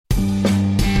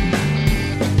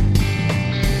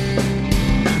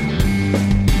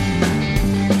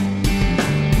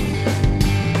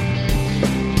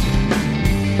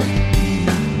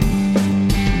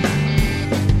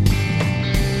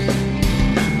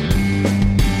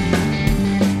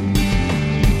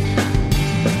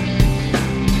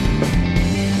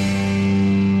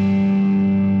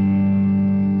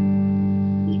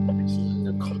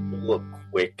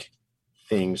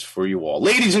for you all.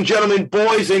 Ladies and gentlemen,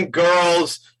 boys and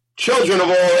girls, children of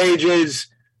all ages,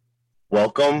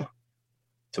 welcome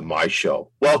to my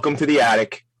show. Welcome to the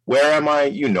attic. Where am I?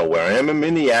 You know where I am. I'm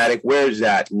in the attic. Where is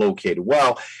that located?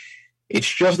 Well,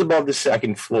 it's just above the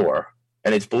second floor,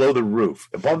 and it's below the roof.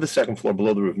 Above the second floor,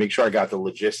 below the roof. Make sure I got the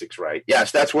logistics right.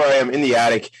 Yes, that's where I am, in the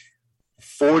attic.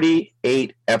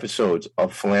 48 episodes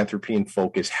of Philanthropy in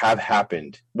Focus have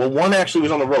happened. Well, one actually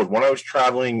was on the road. One I was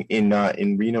traveling in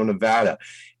Reno, Nevada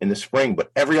in the spring,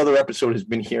 but every other episode has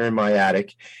been here in my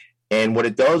attic. And what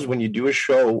it does when you do a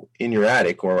show in your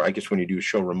attic, or I guess when you do a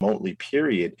show remotely,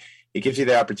 period, it gives you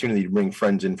the opportunity to bring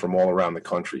friends in from all around the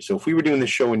country. So if we were doing this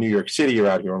show in New York City or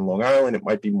out here on Long Island, it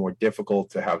might be more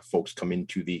difficult to have folks come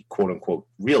into the quote unquote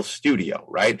real studio,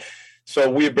 right? So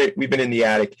we've been in the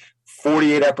attic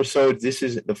 48 episodes. This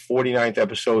is the 49th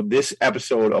episode. This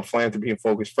episode of Philanthropy in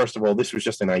Focus, first of all, this was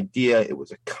just an idea. It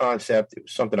was a concept. It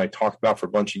was something I talked about for a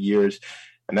bunch of years.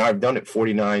 And now I've done it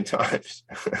 49 times.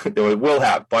 It will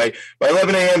have. By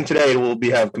 11 a.m. today, it will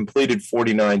have completed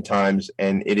 49 times.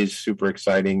 And it is super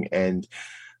exciting. And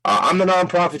I'm the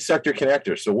nonprofit sector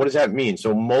connector. So what does that mean?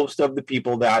 So most of the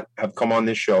people that have come on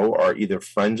this show are either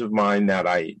friends of mine that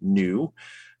I knew,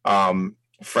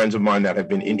 friends of mine that have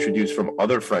been introduced from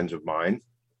other friends of mine.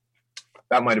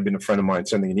 That might have been a friend of mine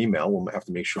sending an email. We'll have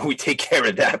to make sure we take care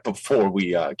of that before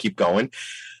we keep going.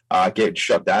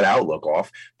 Shut that outlook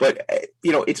off. But,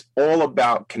 it's all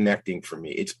about connecting for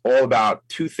me. It's all about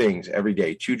two things every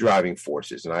day, two driving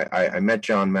forces. And I met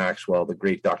John Maxwell, the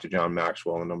great Dr. John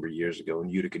Maxwell, a number of years ago in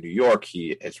Utica, New York.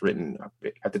 He has written,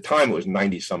 at the time, it was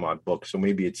 90 some odd books. So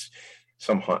maybe it's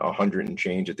 100 and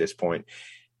change at this point.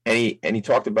 And he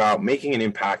talked about making an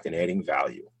impact and adding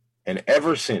value. And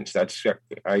ever since,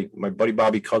 my buddy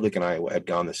Bobby Kudlick and I had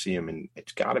gone to see him, and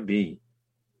it's got to be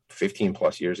 15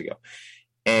 plus years ago.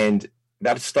 And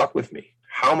that stuck with me.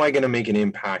 How am I going to make an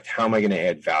impact? How am I going to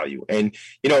add value? And,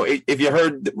 if you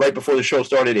heard right before the show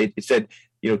started, it said,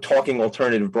 talking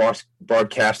alternative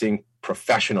broadcasting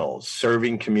professionals,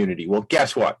 serving community. Well,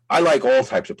 guess what? I like all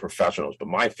types of professionals, but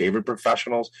my favorite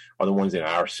professionals are the ones in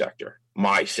our sector,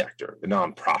 my sector, the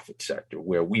nonprofit sector,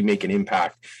 where we make an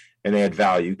impact and add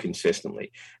value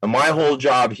consistently. And my whole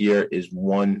job here is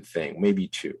one thing, maybe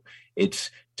two.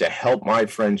 It's to help my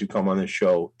friends who come on the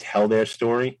show tell their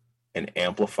story and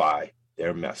amplify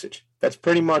their message. That's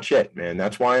pretty much it, man.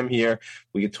 That's why I'm here.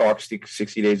 We could talk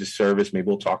 60 days of service. Maybe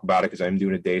we'll talk about it because I'm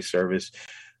doing a day's service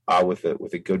with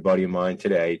a good buddy of mine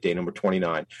today, day number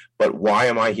 29. But why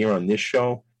am I here on this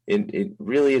show? It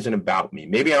really isn't about me.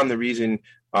 Maybe I'm the reason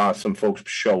some folks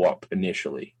show up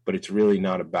initially, but it's really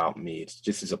not about me. It's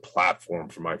just as a platform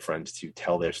for my friends to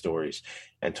tell their stories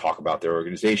and talk about their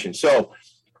organization. So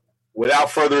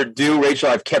without further ado, Rachel,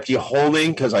 I've kept you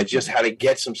holding because I just had to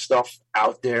get some stuff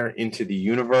out there into the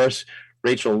universe.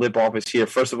 Rachel Lipoff is here.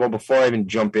 First of all, before I even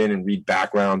jump in and read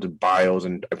backgrounds and bios,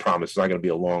 and I promise it's not going to be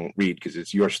a long read because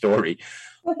it's your story.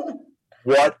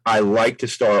 What I like to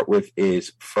start with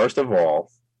is, first of all,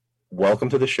 welcome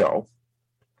to the show.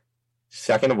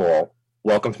 Second of all,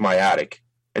 welcome to my attic.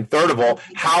 And third of all,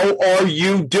 how are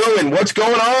you doing? What's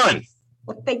going on?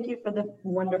 Well, thank you for the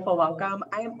wonderful welcome.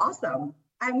 I am awesome.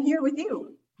 I'm here with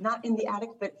you, not in the attic,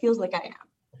 but feels like I am.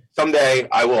 Someday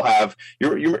I will have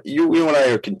you and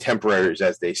I are contemporaries,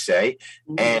 as they say.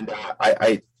 Mm-hmm. And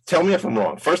I tell me if I'm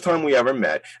wrong. First time we ever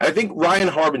met, and I think Ryan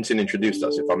Harbinson introduced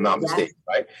us, if I'm not mistaken,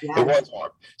 right? Yes. It was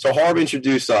Harb. So Harb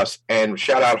introduced us, and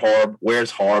shout out Harb.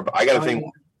 Where's Harb? I got to think. Yeah.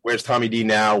 Where's Tommy D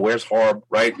now? Where's Harb?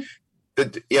 Right?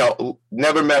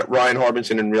 Never met Ryan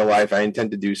Harbinson in real life. I intend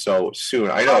to do so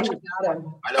soon. I know.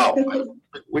 I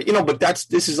know. But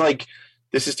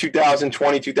this is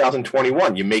 2020,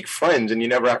 2021. You make friends and you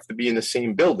never have to be in the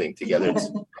same building together.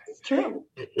 It's true.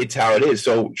 It's how it is.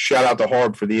 So shout out to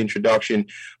Harb for the introduction.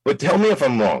 But tell me if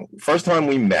I'm wrong. First time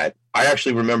we met, I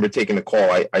actually remember taking a call.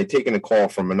 I'd taken a call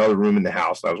from another room in the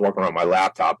house. I was walking around my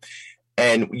laptop.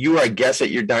 And you were, I guess,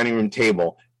 at your dining room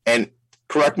table. And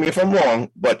correct me if I'm wrong,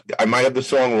 but I might have the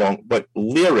song wrong. But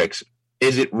lyrics,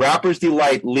 is it Rapper's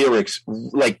Delight lyrics,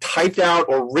 like typed out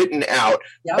or written out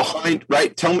behind,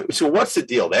 right? Tell me, so what's the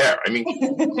deal there? I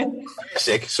mean,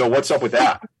 sick. So what's up with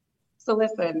that? So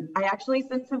listen, I actually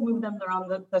since have moved them. They're on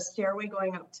the stairway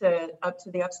going up to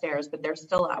the upstairs, but they're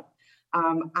still up.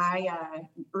 I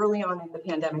early on in the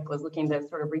pandemic was looking to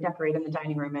sort of redecorate in the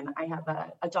dining room, and I have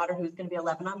a daughter who's going to be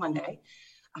 11 on Monday.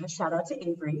 Shout out to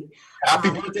Avery. Happy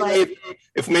birthday, Avery.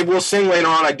 If maybe we'll sing later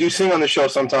on. I do sing on the show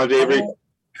sometimes, Avery.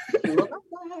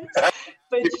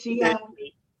 But she,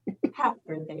 happy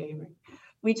birthday, Avery.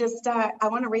 We just, I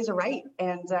want to raise her right.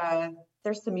 And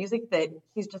there's some music that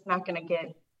she's just not going to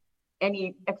get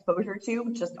any exposure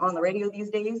to just on the radio these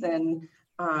days. And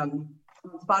on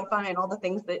Spotify and all the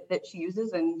things that she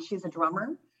uses, and she's a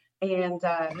drummer. And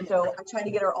so I try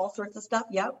to get her all sorts of stuff.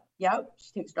 Yep.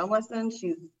 She takes drum lessons.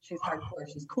 She's hardcore.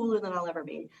 She's cooler than I'll ever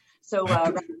be. So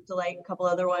Delight, a couple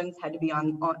other ones had to be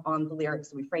on the lyrics.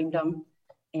 So we framed them.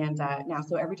 And now,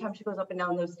 so every time she goes up and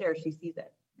down those stairs, she sees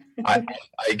it. I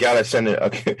gotta send it.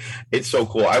 Okay. It's so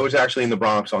cool. I was actually in the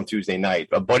Bronx on Tuesday night.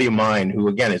 A buddy of mine, who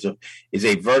again is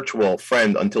a virtual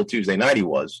friend until Tuesday night, he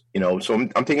was. So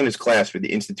I'm taking this class for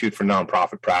the Institute for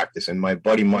Nonprofit Practice, and my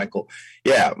buddy Michael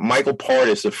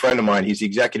Partis, a friend of mine. He's the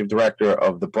executive director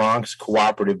of the Bronx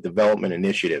Cooperative Development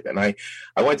Initiative, and I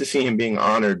went to see him being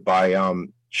honored by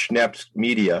Schneps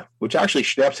Media, which actually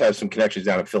Schneps has some connections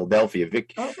down in Philadelphia.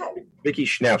 Vicky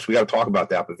Schneps, we got to talk about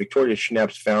that. But Victoria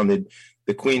Schneps founded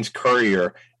the Queen's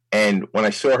Courier, and when I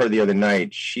saw her the other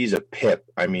night, she's a pip.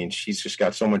 I mean, she's just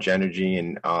got so much energy,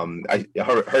 and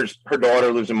her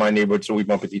daughter lives in my neighborhood, so we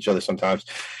bump into each other sometimes.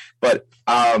 But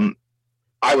I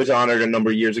was honored a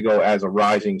number of years ago as a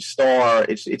rising star.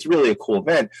 It's really a cool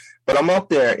event. But I'm up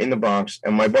there in the Bronx,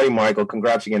 and my buddy Michael,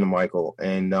 congrats again to Michael,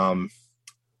 and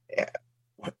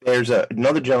there's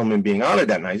another gentleman being honored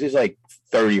that night. There's like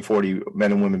 30 or 40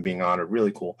 men and women being honored.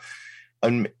 Really cool.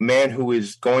 A man who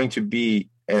is going to be,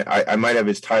 and I might have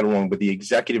his title wrong, but the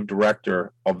executive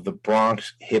director of the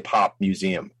Bronx Hip Hop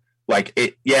Museum. Like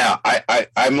it, yeah.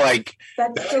 I'm like,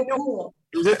 that's so cool.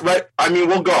 Is it right? I mean,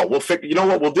 we'll go. We'll figure. You know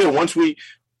what we'll do once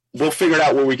we'll figure it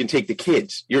out where we can take the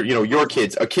kids. Your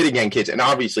kids, a Kid Again kids, and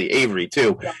obviously Avery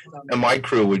too, and my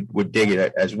crew would dig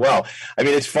it as well. I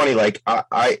mean, it's funny. Like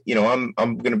I'm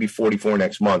going to be 44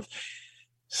 next month,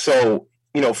 so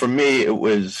for me it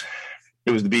was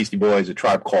the Beastie Boys, A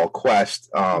Tribe Called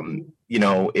Quest.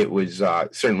 It was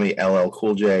certainly LL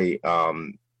Cool J.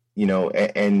 And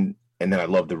then I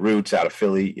love the Roots out of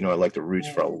Philly. I liked the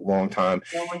Roots for a long time.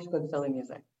 So much good Philly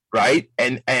music. Right.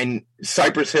 And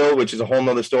Cypress Hill, which is a whole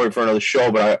nother story for another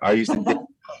show, but I used to dig,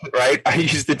 right. I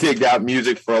used to dig that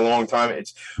music for a long time.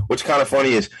 What's kind of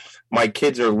funny is my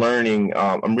kids are learning.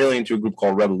 I'm really into a group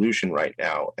called Revolution right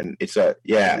now. And it's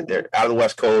they're out of the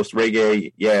West Coast,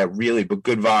 reggae. Yeah, really, but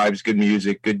good vibes, good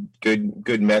music, good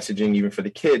messaging, even for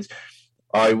the kids.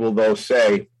 I will though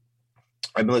say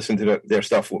I've been listening to their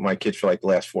stuff with my kids for like the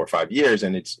last 4 or 5 years,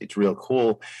 and it's real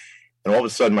cool. And all of a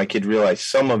sudden my kids realize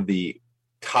some of the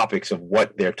topics of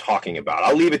what they're talking about.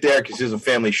 I'll leave it there because it's a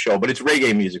family show, but it's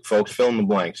reggae music, folks. Fill in the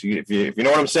blanks. If you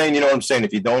know what I'm saying, you know what I'm saying.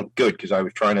 If you don't, good, because I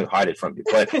was trying to hide it from you.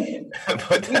 But we've done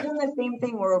the same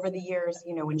thing where over the years,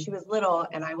 when she was little,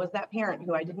 and I was that parent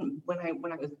who I didn't when I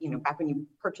was back when you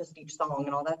purchased each song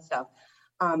and all that stuff.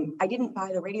 I didn't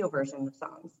buy the radio version of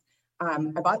songs.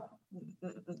 I bought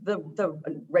the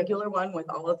regular one with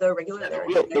all of the regular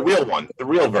lyrics. The real one, the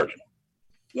real version.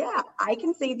 Yeah, I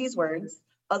can say these words.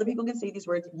 Other people can say these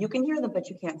words. You can hear them, but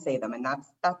you can't say them. And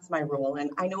that's my rule.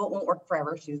 And I know it won't work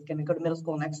forever. She's going to go to middle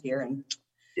school next year. And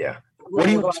yeah. What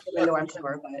do you know? I'm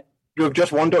sure, but you have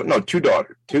just one daughter? No, 2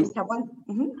 daughters. 2? I just have one.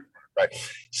 Mm-hmm. Right.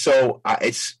 So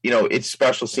it's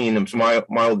special seeing them. So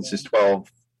my oldest is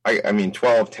 12. I mean,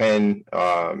 12, 10,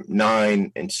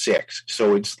 9, and 6.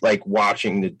 So it's like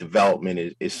watching the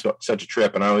development is such a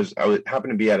trip. And I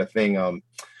happened to be at a thing. I don't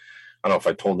know if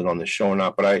I told it on the show or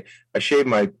not, but I shaved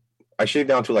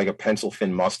down to like a pencil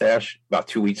thin mustache about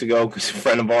 2 weeks ago because a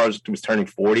friend of ours was turning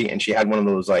 40, and she had one of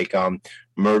those like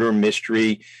murder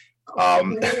mystery,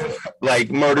 mystery, like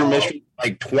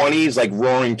 20s, like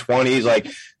roaring 20s,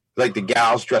 like the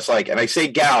gals dressed like, and I say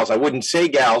gals, I wouldn't say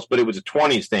gals, but it was a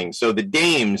 20s thing. So the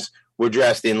dames were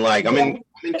dressed in like, I'm in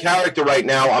character right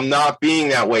now. I'm not being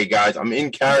that way, guys. I'm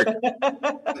in character.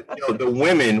 The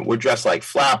women were dressed like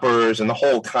flappers and the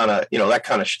whole kind of, that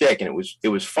kind of shtick. And it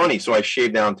was funny. So I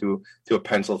shaved down to a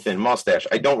pencil thin mustache.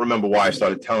 I don't remember why I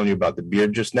started telling you about the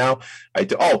beard just now.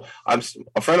 I'm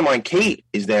a friend of mine, Kate,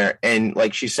 is there. And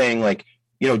like, she's saying like,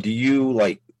 do you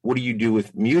like, what do you do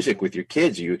with music with your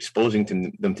kids? Are you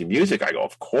exposing them to music? I go,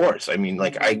 of course. I mean,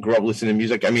 like I grew up listening to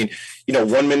music. I mean,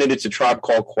 1 minute it's A Tribe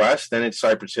Called Quest, then it's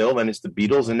Cypress Hill, then it's the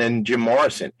Beatles, and then Jim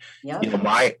Morrison. Yep.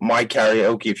 My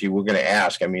karaoke, if you were going to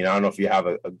ask, I mean, I don't know if you have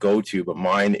a go-to, but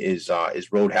mine is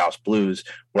Roadhouse Blues,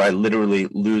 where I literally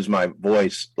lose my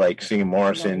voice, like singing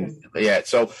Morrison. Yeah.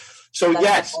 So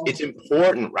yes, it's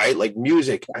important, right? Like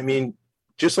music. I mean,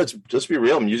 let's be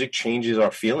real. Music changes our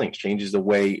feelings, changes the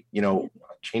way,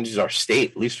 changes our state.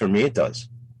 At least for me, it does.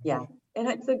 Yeah. And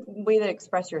it's a way to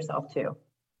express yourself too.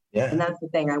 Yeah. And that's the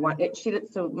thing I want it.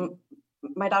 So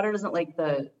my daughter doesn't like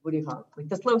what do you call it? Like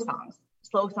the slow songs.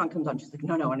 slow song comes on. She's like,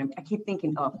 no. And I keep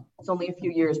thinking, oh, it's only a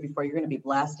few years before you're going to be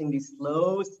blasting these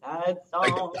slow, sad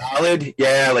songs. Like the ballad?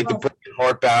 Yeah, like the broken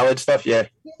heart ballad stuff. Yeah.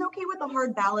 She's okay with a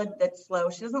hard ballad that's slow.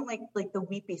 She doesn't like the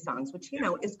weepy songs, which,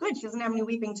 is good. She doesn't have any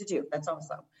weeping to do. That's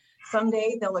awesome.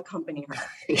 Someday they'll accompany her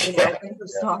in her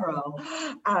sorrow.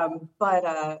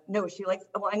 But no, she likes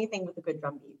anything with a good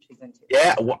drum beat she's into.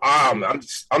 Yeah, well,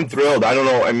 I'm thrilled. I don't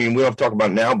know. I mean, we don't have to talk about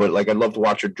it now, but like I'd love to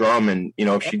watch her drum, and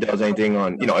if she does anything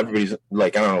on, everybody's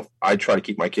like, I don't know. I try to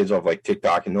keep my kids off like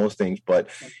TikTok and those things, but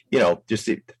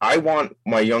I want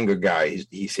my younger guy.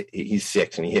 He's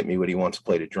 6, and he hit me when he wants to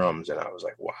play the drums, and I was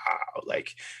like, wow,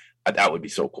 like. That would be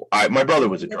so cool. My brother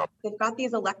was a drummer. They've got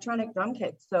these electronic drum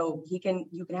kits, so you can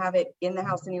have it in the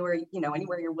house anywhere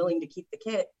you're willing to keep the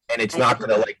kit. And it's not going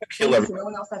to like kill everyone. No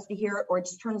one else has to hear it, or it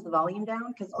just turns the volume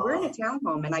down because we're in a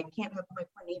townhome, and I can't have my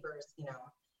poor neighbors,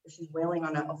 if she's wailing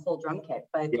on a full drum kit.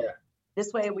 But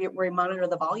this way, we monitor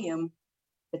the volume.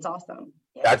 It's awesome.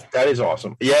 Yeah. That is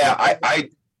awesome. Yeah,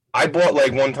 I bought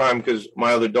like one time because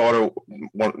my other daughter,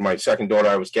 my second daughter,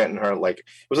 I was getting her like it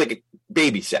was like a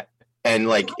baby set. And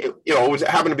like, it was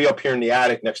happened to be up here in the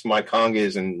attic next to my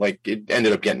congas, and like it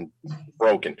ended up getting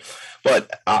broken.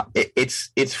 But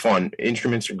it's fun.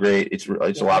 Instruments are great. It's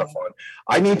a lot of fun.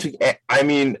 I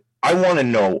want to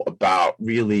know about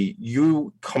really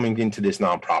you coming into this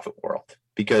nonprofit world,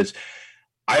 because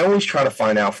I always try to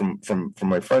find out from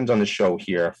my friends on the show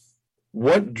here,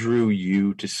 what drew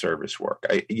you to service work?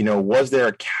 Was there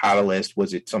a catalyst?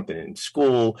 Was it something in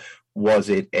school? Was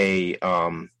it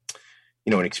an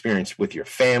experience with your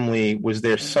family? Was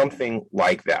there something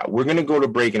like that? We're going to go to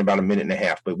break in about a minute and a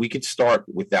half, but we could start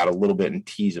with that a little bit and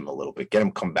tease them a little bit, get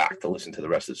them come back to listen to the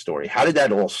rest of the story. How did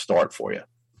that all start for you?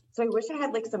 So I wish I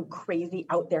had like some crazy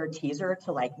out there teaser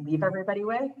to like leave everybody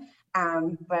with.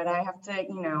 But I have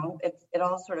to, it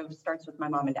all sort of starts with my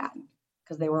mom and dad,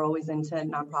 because they were always into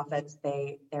nonprofits.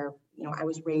 They're I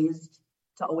was raised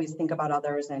to always think about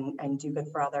others and do good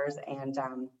for others. And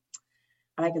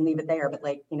I can leave it there, but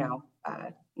I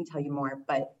can tell you more,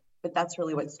 but that's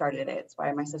really what started it. It's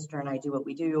why my sister and I do what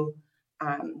we do.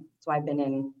 So I've been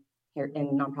in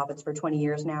nonprofits for 20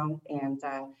 years now, and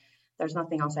there's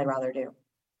nothing else I'd rather do.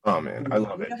 Oh man, I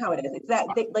love it. You know how it is. It's that,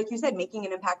 like you said, making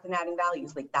an impact and adding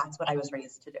values. Like that's what I was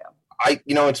raised to do.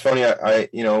 It's funny. I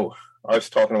was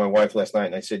talking to my wife last night,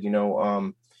 and I said,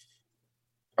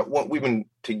 we've been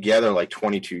together like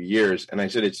 22 years, and I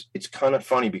said it's kind of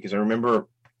funny because I remember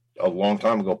a long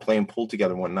time ago playing pool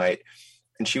together one night,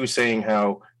 and she was saying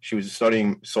how she was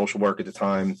studying social work at the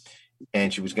time,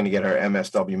 and she was going to get her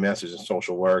MSW, Masters in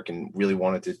Social Work, and really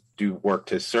wanted to do work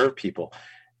to serve people.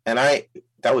 And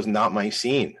that was not my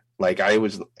scene. Like I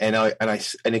was, and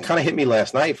it kind of hit me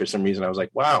last night for some reason. I was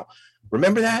like, wow,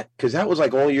 remember that? Because that was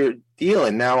like all your deal.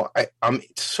 And now I'm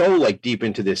so like deep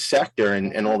into this sector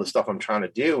and all the stuff I'm trying to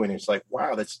do. And it's like,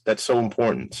 wow, that's so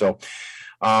important. So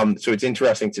it's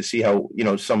interesting to see how,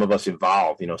 some of us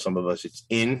evolve, some of us it's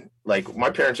like my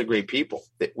parents are great people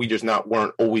that we just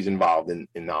weren't always involved in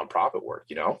nonprofit work,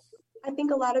 I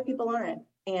think a lot of people aren't.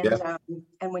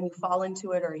 And when you fall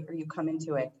into it or you come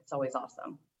into it, it's always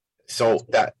awesome. So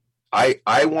that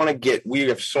I want to we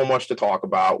have so much to talk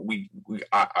about. We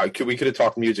could have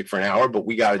talked music for an hour, but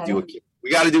we got to do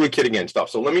a Kid Again stuff.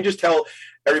 So let me just tell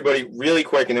everybody really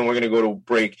quick, and then we're going to go to a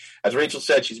break. As Rachel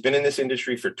said, she's been in this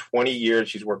industry for 20 years.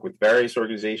 She's worked with various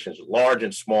organizations, large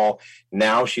and small.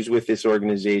 Now she's with this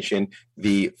organization,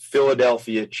 the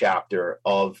Philadelphia chapter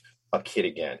of A Kid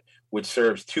Again, which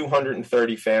serves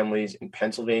 230 families in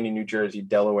Pennsylvania, New Jersey,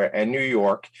 Delaware, and New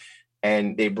York.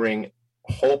 And they bring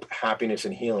hope, happiness,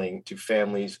 and healing to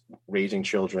families raising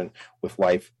children with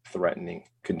life-threatening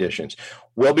conditions.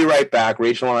 We'll be right back.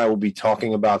 Rachel and I will be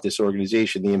talking about this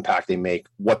organization, the impact they make,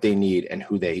 what they need, and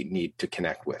who they need to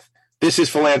connect with. This is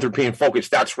Philanthropy in Focus.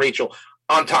 That's Rachel.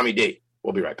 I'm Tommy D.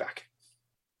 We'll be right back.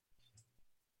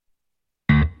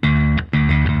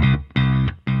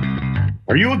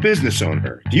 Are you a business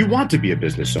owner? Do you want to be a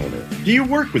business owner? Do you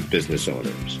work with business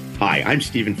owners? Hi, I'm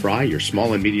Stephen Fry, your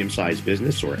small and medium-sized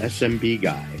business or SMB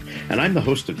guy, and I'm the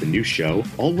host of the new show,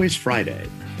 Always Friday.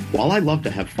 While I love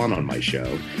to have fun on my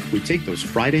show, we take those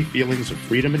Friday feelings of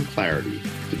freedom and clarity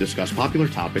to discuss popular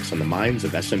topics on the minds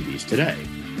of SMBs today.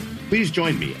 Please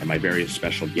join me and my various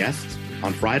special guests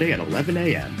on Friday at 11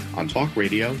 a.m. on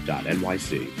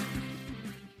talkradio.nyc.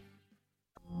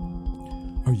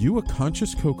 Are you a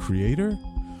conscious co-creator?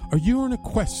 Are you on a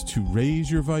quest to raise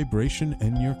your vibration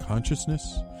and your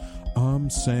consciousness? I'm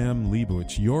Sam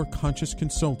Leibowitz, your conscious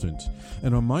consultant,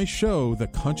 and on my show, The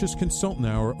Conscious Consultant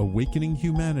Hour Awakening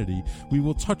Humanity, we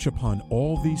will touch upon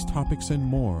all these topics and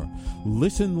more.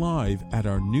 Listen live at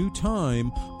our new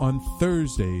time on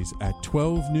Thursdays at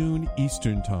 12 noon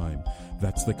Eastern Time.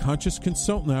 That's The Conscious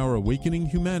Consultant Hour Awakening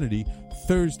Humanity,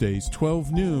 Thursdays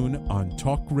 12 noon on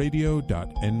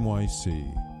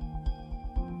talkradio.nyc.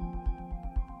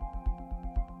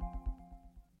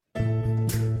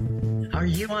 Are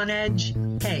you on edge?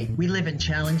 Hey, we live in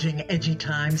challenging, edgy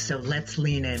times, so let's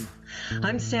lean in.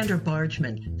 I'm Sandra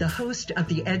Bargman, the host of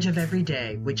The Edge of Every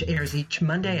Day, which airs each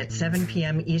Monday at 7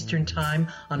 p.m. Eastern Time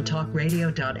on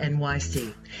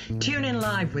talkradio.nyc. Tune in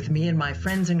live with me and my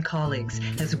friends and colleagues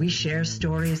as we share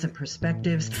stories and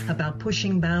perspectives about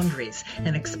pushing boundaries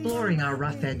and exploring our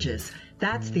rough edges.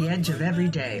 That's The Edge of Every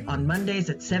Day on Mondays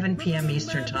at 7 p.m.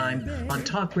 Eastern Time on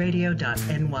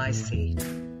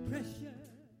talkradio.nyc.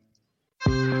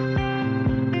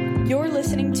 You're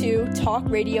listening to Talk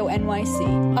Radio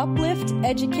NYC. Uplift,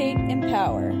 educate,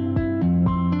 empower.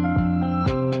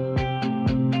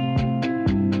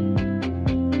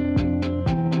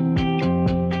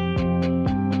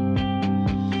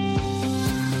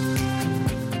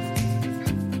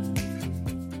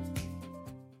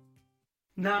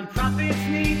 Nonprofits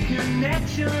need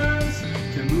connections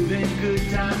to move in good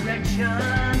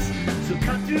directions. So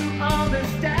cut through all the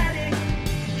static.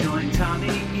 Join Tommy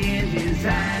in his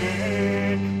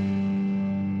attic.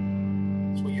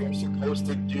 That's what you're supposed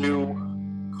to do.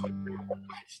 Cut through all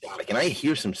that static. And I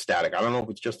hear some static. I don't know if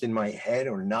it's just in my head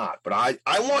or not, but I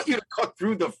want you to cut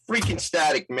through the freaking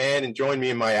static, man, and join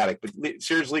me in my attic. But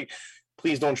seriously,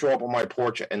 please don't show up on my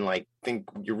porch and think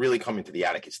you're really coming to the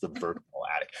attic. It's the vertical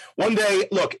attic. One day,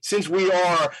 look, since we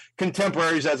are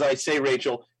contemporaries, as I say,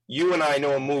 Rachel, you and I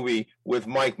know a movie with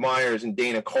Mike Myers and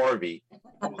Dana Carvey.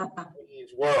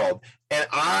 World. And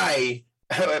my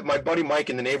buddy Mike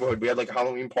in the neighborhood, we had a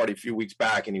Halloween party a few weeks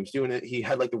back, and he was doing it. He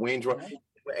had the Wayne's World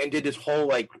and did this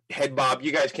whole head bob.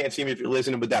 You guys can't see me if you're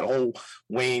listening, but that whole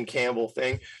Wayne Campbell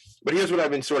thing. But here's what I've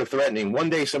been sort of threatening. One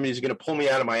day somebody's going to pull me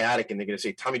out of my attic and they're going to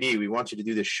say, Tommy D, we want you to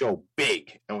do this show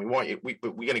big, and we want you. We're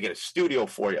going to get a studio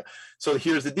for you. So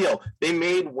here's the deal. They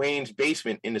made Wayne's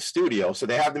basement in the studio, so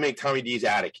they have to make Tommy D's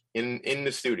attic in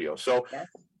the studio. So. Yes.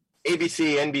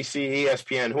 ABC, NBC,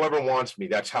 ESPN, whoever wants me.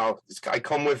 That's how I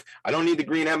come with. I don't need the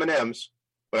green M&Ms,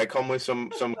 but I come with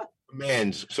some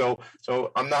commands. So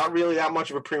I'm not really that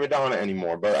much of a prima donna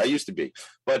anymore, but I used to be.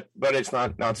 But it's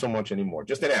not so much anymore.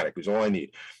 Just an attic is all I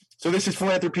need. So this is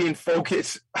Philanthropy in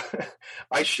Focus.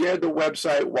 I shared the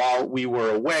website while we were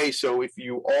away. So if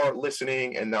you are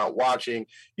listening and not watching,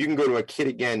 you can go to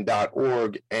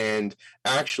akidagain.org and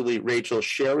actually, Rachel,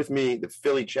 share with me the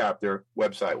Philly chapter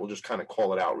website. We'll just kind of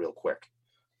call it out real quick.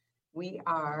 We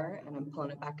are, and I'm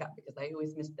pulling it back up because I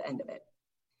always miss the end of it.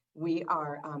 We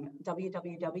are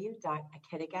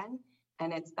www.akidagain,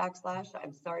 and it's /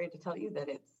 I'm sorry to tell you that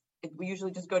we usually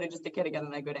just go to just a kid again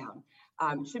and I go down.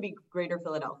 Should be Greater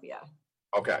Philadelphia.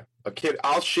 Okay. A kid.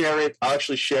 I'll share it. I'll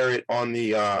actually share it on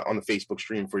the Facebook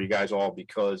stream for you guys all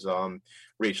because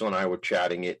Rachel and I were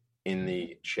chatting it in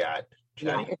the chat.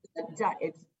 Yeah,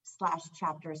 it's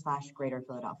 /chapter/ Greater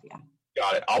Philadelphia.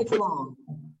 Got it. It's long.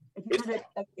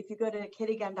 If you go to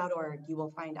kidagain.org, you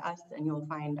will find us and you will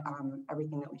find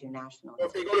everything that we do nationally.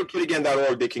 If they go to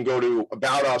kidagain.org, they can go to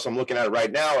About Us. I'm looking at it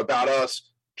right now. About Us.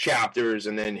 Chapters,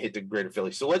 and then hit the Greater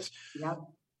Philly. So let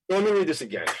me read this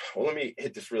again. Well, let me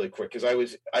hit this really quick because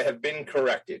I have been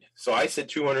corrected. So I said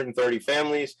 230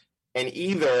 families, and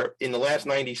either in the last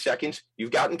 90 seconds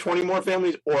you've gotten 20 more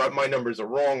families, or my numbers are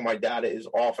wrong. My data is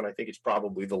off, and I think it's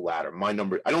probably the latter. My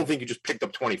number. I don't think you just picked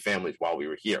up 20 families while we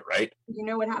were here, right? You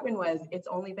know what happened was it's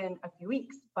only been a few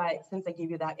weeks, but since I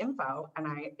gave you that info,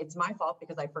 and it's my fault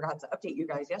because I forgot to update you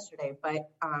guys yesterday. But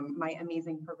my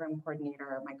amazing program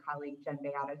coordinator, my colleague Jen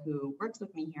Beata, who works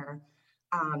with me here,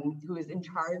 who is in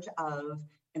charge of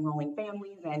enrolling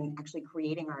families and actually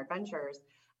creating our adventures.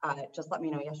 Just let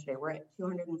me know yesterday, we're at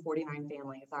 249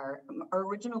 families. Our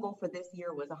original goal for this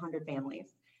year was 100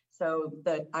 families. So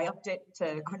I upped it to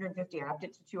 150, I upped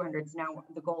it to 200. So now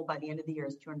the goal by the end of the year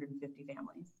is 250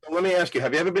 families. Let me ask you,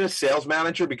 have you ever been a sales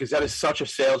manager? Because that is such a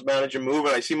sales manager move.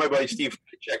 And I see my buddy Steve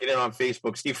checking in on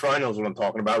Facebook. Steve Fry knows what I'm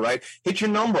talking about, right? Hit your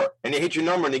number, and they hit your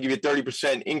number and they give you a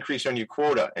 30% increase on your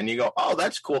quota. And you go, oh,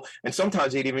 that's cool. And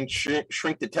sometimes they'd even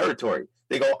shrink the territory.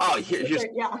 They go, oh, here's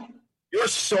you're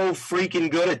so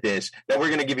freaking good at this that we're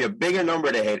going to give you a bigger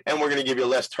number to hit, and we're going to give you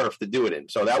less turf to do it in.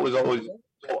 So that was always,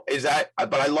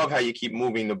 but I love how you keep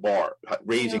moving the bar,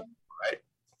 raising, right?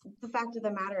 The fact of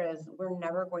the matter is we're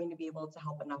never going to be able to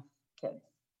help enough kids.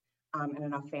 and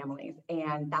enough families.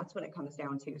 And that's what it comes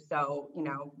down to. So,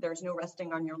 there's no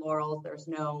resting on your laurels. There's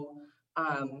no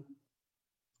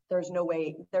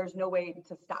way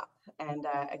to stop. And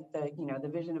the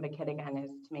vision of A Kid Again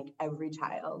is to make every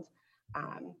child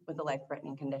with a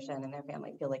life-threatening condition and their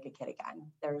family feel like a kid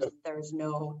again.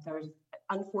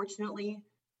 Unfortunately,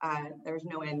 there's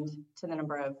no end to the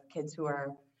number of kids who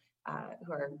are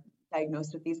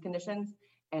diagnosed with these conditions.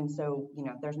 And so,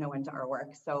 there's no end to our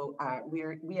work. So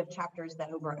we have chapters that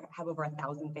have over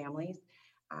 1,000 families.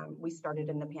 We started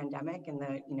in the pandemic, and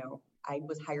I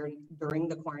was hired during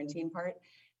the quarantine part.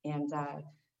 And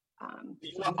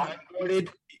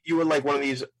you were like one of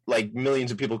these, like,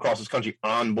 millions of people across this country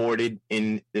onboarded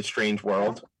in this strange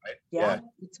world. Right? Yeah,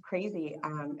 it's crazy.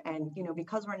 And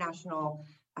because we're national,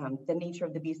 the nature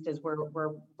of the beast is we're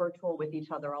virtual with each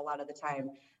other a lot of the time.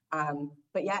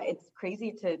 But yeah, it's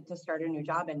crazy to start a new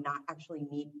job and not actually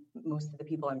meet most of the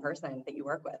people in person that you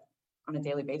work with on a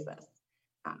daily basis.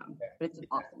 But it's an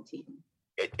awesome team.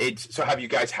 So have you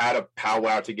guys had a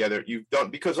powwow together? You've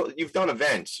done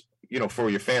events, for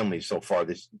your families so far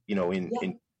this, in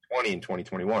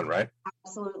 2021, right?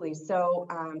 Absolutely. So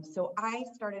I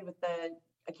started with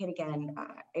A Kid Again,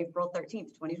 April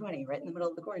 13th, 2020, right in the middle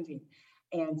of the quarantine.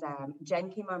 And Jen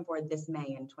came on board this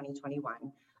May in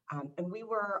 2021. And we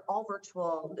were all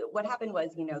virtual. What happened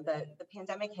was, the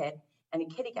pandemic hit, and A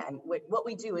Kid Again, what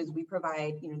we do is we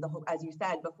provide, the hope, as you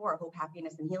said before, hope,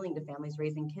 happiness, and healing to families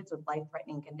raising kids with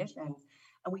life-threatening conditions.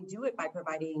 And we do it by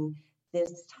providing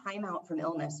this time out from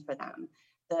illness for them,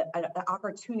 the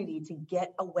opportunity to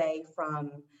get away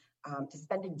from, to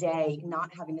spend a day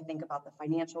not having to think about the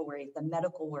financial worries, the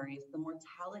medical worries, the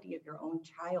mortality of your own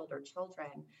child or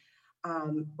children,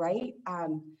 right?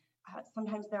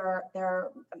 Sometimes there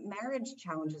are marriage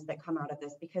challenges that come out of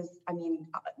this because,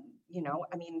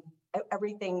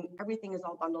 everything is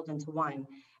all bundled into one.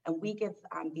 And we give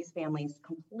these families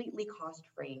completely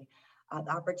cost-free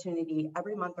the opportunity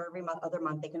every month or every other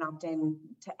month. They can opt in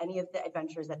to any of the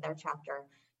adventures at their chapter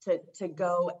to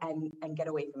go and get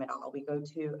away from it all. We go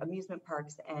to amusement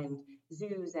parks and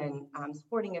zoos and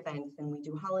sporting events, and we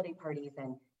do holiday parties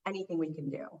and anything we can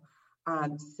do.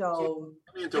 So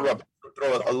let me interrupt.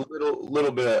 Throw a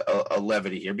little bit of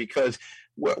levity here because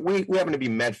we happen to be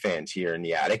Met fans here in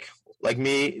the attic, like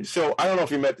me. So I don't know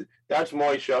if you met. That's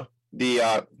Moisha,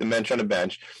 the mensch on the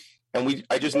bench, and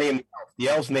I just named the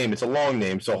L's name. It's a long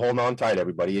name, so hold on tight,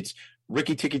 everybody. It's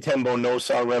Ricky Tiki Tembo, No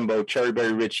Sal Rembo,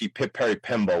 Cherryberry Richie, Pip Perry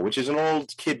Pembo, which is an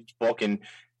old kid's book, and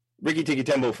Ricky Tiki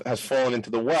Tembo has fallen into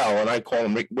the well, and I call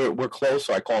him, we're close,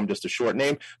 so I call him just a short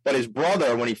name. But his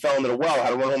brother, when he fell into the well, had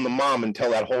to run home to mom and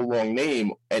tell that whole long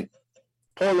name. And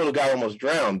poor little guy almost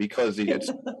drowned because he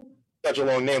gets such a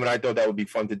long name, and I thought that would be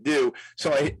fun to do.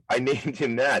 So I named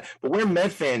him that. But we're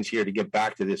Met fans here to get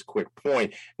back to this quick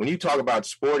point. When you talk about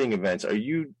sporting events, are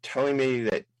you telling me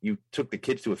that you took the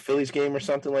kids to a Phillies game or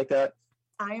something like that?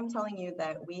 I am telling you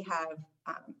that we have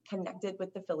connected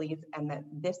with the Phillies, and that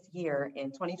this year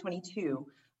in 2022,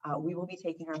 we will be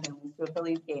taking our families to a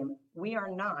Phillies game. We are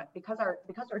not, because our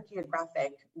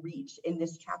geographic reach in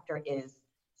this chapter is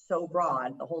so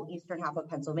broad, the whole eastern half of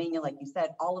Pennsylvania, like you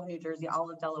said, all of New Jersey, all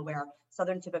of Delaware,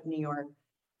 southern tip of New York.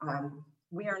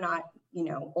 We are not,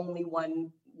 only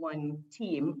one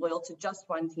team, loyal to just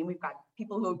one team. We've got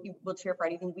people who will cheer for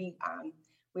anything.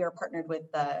 We are partnered with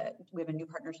we have a new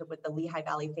partnership with the Lehigh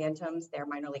Valley Phantoms, their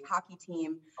minor league hockey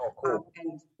team. Oh, cool.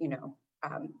 And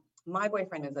my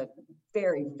boyfriend is a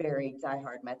very, very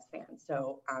diehard Mets fan.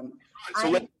 So, I'm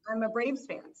a Braves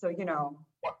fan. So,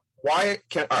 Why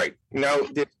can't, all right, now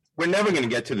we're never going to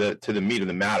get to the meat of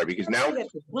the matter because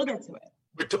we'll get to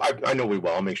it. I know we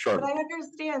will. I'll make sure. But I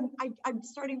understand. I'm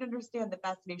starting to understand the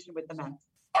fascination with the Mets.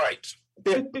 All right.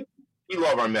 We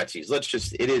love our Metsies.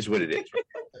 It is what it is.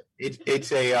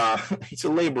 It's a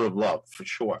labor of love for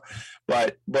sure.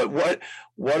 But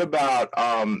what about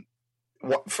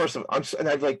first of all, I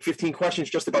have like 15 questions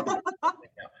just about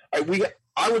I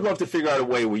would love to figure out a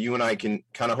way where you and I can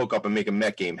kind of hook up and make a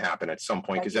Met game happen at some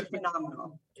point because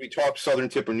phenomenal. We talk southern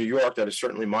tip of New York. That is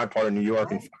certainly my part of New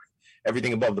York. Right. And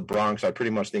everything above the Bronx, I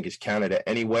pretty much think is Canada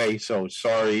anyway. So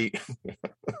sorry.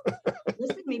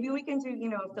 Listen, maybe we can do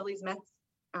a Phillies Mets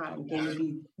game would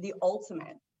be the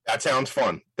ultimate. That sounds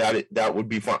fun. That would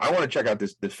be fun. I want to check out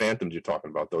the Phantoms you're talking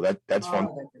about though. That's fun.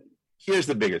 Here's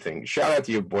the bigger thing. Shout out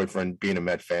to your boyfriend being a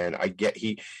Met fan. I'm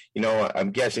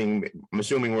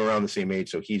assuming we're around the same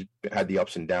age, so he's had the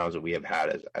ups and downs that we have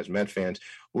had as Met fans.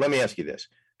 Well, let me ask you this.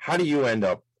 How do you end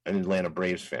up an Atlanta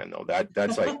Braves fan though?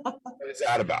 That's like, what is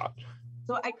that about?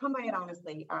 So I come by it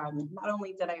honestly. Not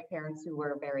only did I have parents who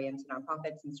were very into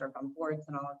nonprofits and served on boards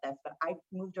and all of this, but I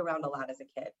moved around a lot as a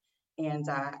kid. And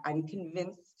I'm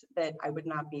convinced that I would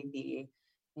not be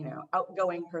the,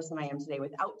 outgoing person I am today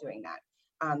without doing that.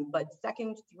 But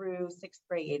 2nd through 6th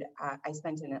grade, I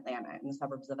spent in Atlanta, in the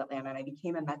suburbs of Atlanta, and I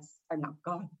became a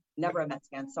never a Mets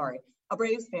fan, sorry, a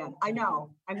Braves fan. I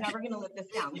know, I'm never going to live this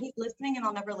down. He's listening, and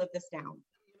I'll never live this down.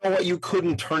 You know what? You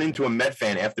couldn't turn into a Met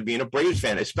fan after being a Braves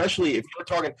fan, especially if you're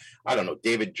talking, I don't know,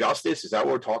 David Justice. Is that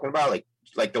what we're talking about?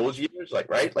 Like those years,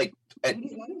 right? Like and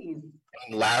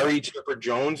Larry Chipper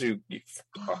Jones,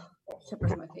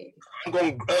 Chipper's my favorite. I'm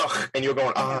going, ugh, and you're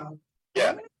going,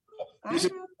 yeah.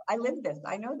 I live this.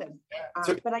 I know this.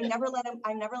 But I never let them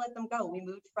go. We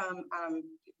moved from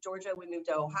Georgia. We moved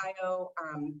to Ohio.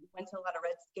 Went to a lot of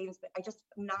Reds games, but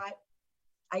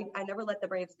I never let the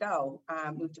Braves go.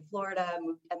 Moved to Florida,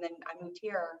 and then I moved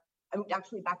here. I moved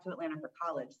actually back to Atlanta for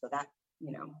college. So that,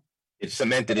 it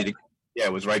cemented it. Yeah,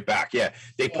 it was right back. Yeah.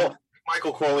 They pull.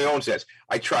 Michael Corleone says,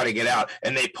 I try to get out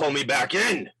and they pull me back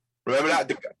in. Remember that?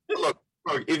 Look,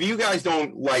 if you guys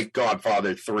don't like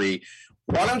Godfather 3,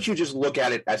 why don't you just look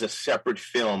at it as a separate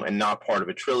film and not part of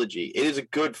a trilogy? It is a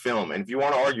good film. And if you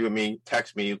want to argue with me,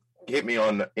 text me, hit me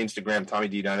on Instagram,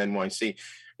 TommyD.NYC.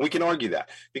 We can argue that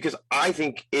because I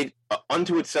think it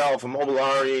unto itself,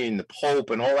 Immobiliare and the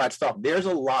Pope and all that stuff, there's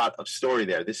a lot of story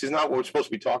there. This is not what we're supposed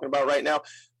to be talking about right now,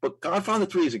 but Godfather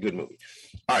 3 is a good movie.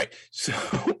 All right, so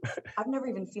I've never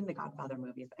even seen the Godfather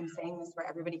movies. I'm saying this where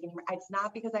everybody can hear. It's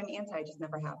not because I'm anti. I just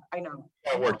never have. I know.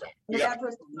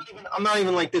 I'm not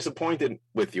even like disappointed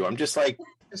with you. I'm just like,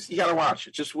 you got to watch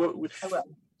it. Just, I will.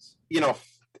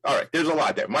 All right, there's a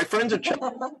lot there. My friends are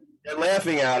they're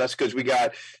laughing at us because we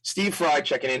got Steve Fry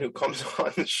checking in, who comes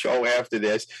on the show after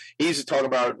this. He's talking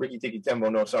about Ricky Tiki Tembo,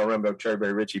 No Sal Rembo,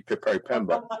 Cherryberry Richie, Pip Perry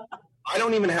Pembo. I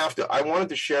don't even have to. I wanted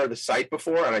to share the site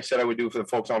before, and I said I would do it for the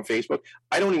folks on Facebook.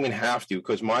 I don't even have to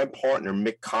because my partner,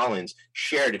 Mick Collins,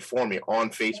 shared it for me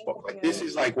on Facebook. Like, this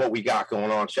is like what we got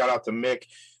going on. Shout out to Mick.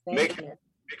 Mick's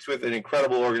with an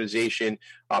incredible organization,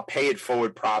 Pay It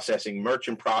Forward Processing,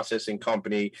 merchant processing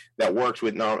company that works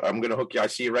with, I'm going to hook you. I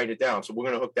see you write it down. So we're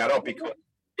going to hook that up because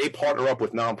they partner up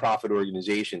with nonprofit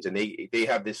organizations, and they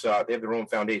have this, they have their own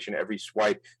foundation. Every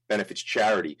swipe benefits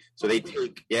charity. So they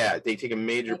take a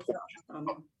major portion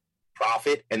of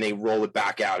profit and they roll it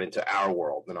back out into our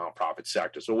world, the nonprofit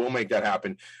sector. So we'll make that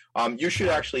happen. You should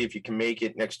actually, if you can make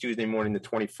it next Tuesday morning, the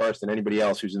 21st, and anybody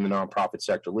else who's in the nonprofit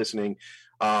sector listening,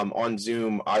 on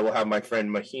Zoom, I will have my friend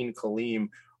Maheen Kaleem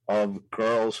of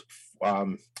Grant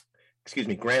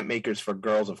Makers for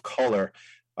Girls of Color.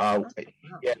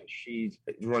 She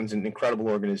runs an incredible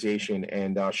organization,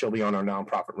 and she'll be on our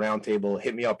nonprofit roundtable.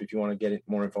 Hit me up if you want to get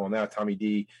more info on that. Tommy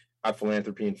D at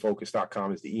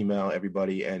philanthropyandfocus.com is the email,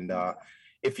 everybody. And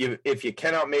if you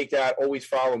cannot make that, always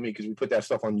follow me because we put that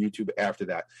stuff on YouTube after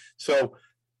that. So,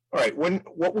 all right,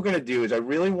 what we're going to do is I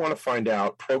really want to find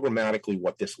out programmatically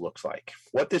what this looks like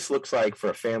for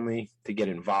a family to get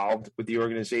involved with the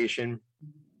organization,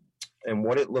 and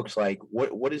what it looks like.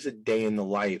 What is a day in the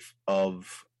life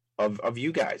of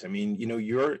you guys? I mean,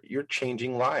 you're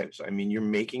changing lives. I mean, you're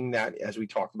making that, as we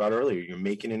talked about earlier, you're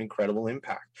making an incredible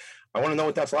impact. I want to know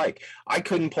what that's like. I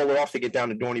couldn't pull it off to get down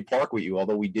to Dorney Park with you,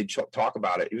 although we did talk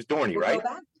about it. It was Dorney, right?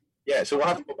 Yeah, so we'll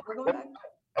have to go back.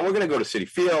 And we're going to go to Citi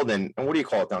Field and what do you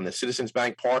call it down there? Citizens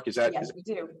Bank Park? Is that? Yes, we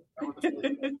do.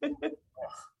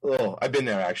 Oh, I've been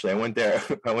there actually. I went there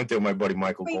with my buddy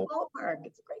Michael Gold. Ballpark.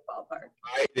 It's a great ballpark.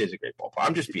 It is a great ballpark.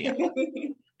 I'm just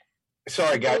being.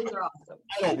 Sorry, guys. Awesome.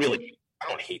 I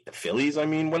don't hate the Phillies. I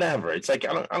mean, whatever. It's like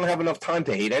I don't have enough time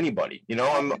to hate anybody.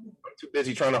 I'm too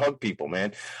busy trying to hug people,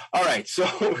 man. All right,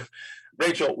 so.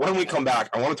 Rachel, when we come back,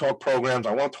 I want to talk programs.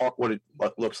 I want to talk what it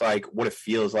looks like, what it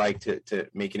feels like to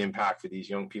make an impact for these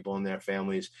young people and their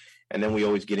families. And then we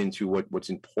always get into what's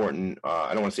important.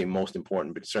 I don't want to say most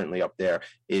important, but certainly up there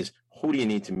is who do you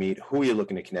need to meet? Who are you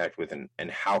looking to connect with? And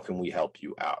how can we help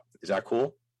you out? Is that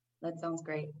cool? That sounds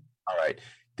great. All right.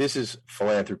 This is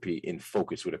Philanthropy in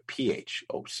Focus with a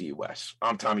PHOCUS.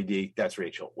 I'm Tommy D. That's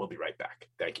Rachel. We'll be right back.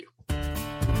 Thank you.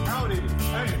 Howdy,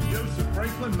 I am Joseph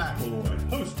Franklin McElroy,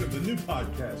 host of the new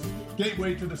podcast,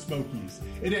 Gateway to the Smokies.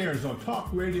 It airs on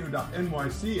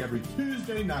talkradio.nyc every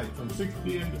Tuesday night from 6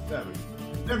 p.m. to 7.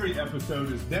 Every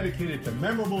episode is dedicated to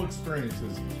memorable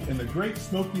experiences in the Great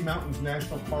Smoky Mountains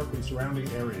National Park and surrounding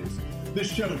areas.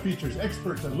 This show features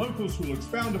experts and locals who will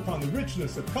expound upon the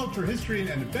richness of culture, history,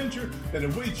 and adventure that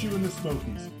awaits you in the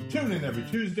Smokies. Tune in every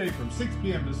Tuesday from 6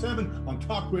 p.m. to 7 on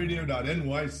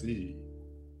talkradio.nyc.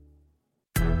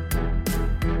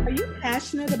 Are you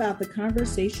passionate about the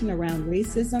conversation around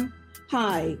racism?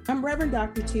 Hi, I'm Reverend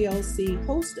Dr. TLC,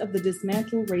 host of the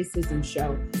Dismantle Racism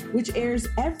Show, which airs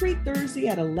every Thursday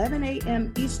at 11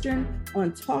 a.m. Eastern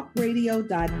on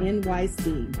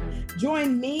talkradio.nyc.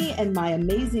 Join me and my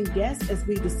amazing guests as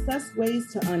we discuss ways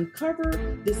to uncover,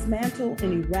 dismantle,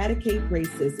 and eradicate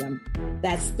racism.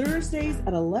 That's Thursdays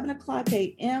at 11 o'clock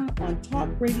a.m. on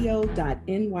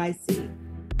talkradio.nyc.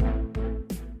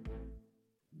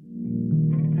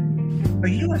 Are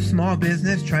you a small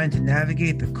business trying to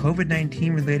navigate the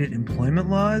COVID-19 related employment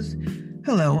laws?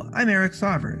 Hello, I'm Eric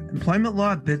Sauver, employment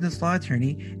law business law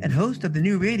attorney and host of the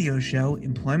new radio show,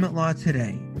 Employment Law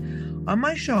Today. On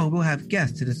my show, we'll have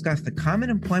guests to discuss the common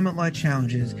employment law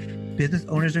challenges business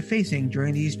owners are facing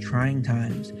during these trying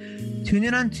times. Tune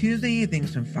in on Tuesday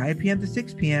evenings from 5 p.m. to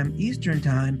 6 p.m. Eastern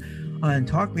Time on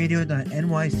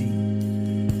talkradio.nyc.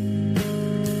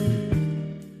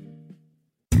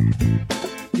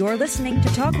 You're listening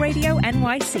to Talk Radio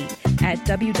NYC at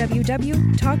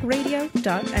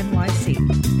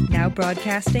www.talkradio.nyc. Now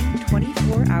broadcasting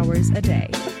 24 hours a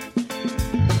day.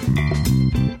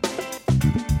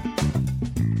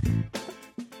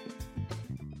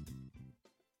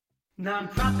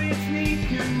 Nonprofits need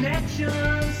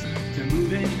connections to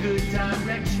move in good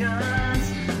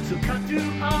directions. So cut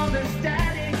through all the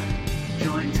static.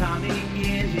 Join Tommy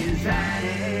in his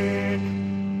attic.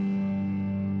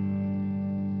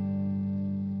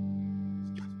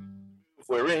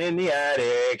 We're in the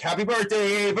attic. Happy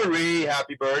birthday, Avery.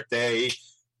 Happy birthday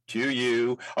to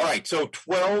you. All right, so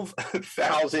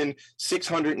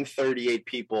 12,638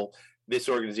 people this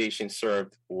organization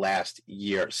served last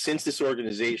year. Since this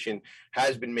organization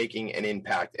has been making an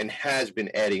impact and has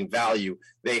been adding value,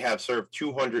 they have served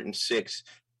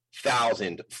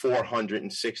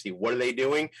 206,460. What are they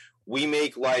doing? We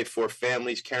make life for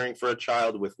families caring for a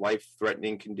child with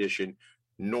life-threatening condition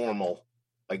normal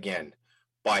again,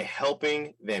 by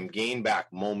helping them gain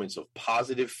back moments of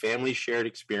positive family shared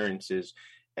experiences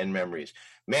and memories.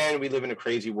 Man, we live in a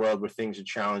crazy world where things are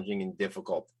challenging and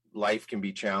difficult. Life can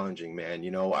be challenging, man. You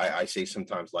know, I say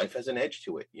sometimes life has an edge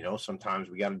to it. You know,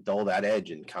 sometimes we got to dull that edge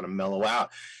and kind of mellow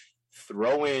out.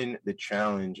 Throw in the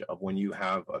challenge of when you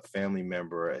have a family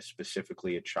member,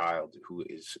 specifically a child who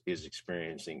is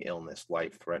experiencing illness,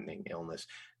 life-threatening illness.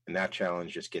 And that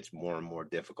challenge just gets more and more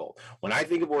difficult. When I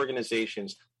think of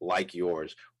organizations like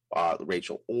yours,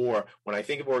 Rachel, or when I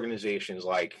think of organizations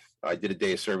like I did a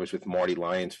day of service with Marty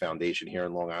Lyons Foundation here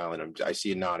in Long Island. I see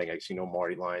you nodding. I see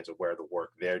Marty Lyons, aware of the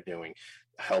work they're doing,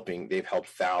 they've helped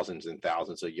thousands and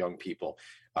thousands of young people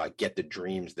get the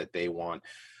dreams that they want.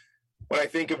 When I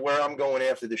think of where I'm going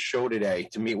after the show today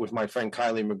to meet with my friend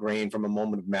Kylie McGrain from A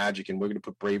Moment of Magic, and we're going to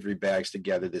put bravery bags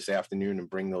together this afternoon and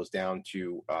bring those down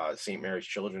to St. Mary's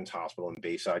Children's Hospital in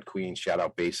Bayside, Queens. Shout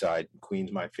out Bayside.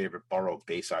 Queens, my favorite borough.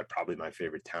 Bayside, probably my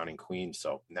favorite town in Queens.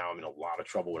 So now I'm in a lot of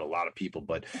trouble with a lot of people,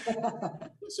 but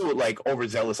so like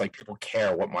overzealous, like people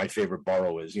care what my favorite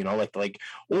borough is, you know, like,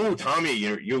 oh, Tommy,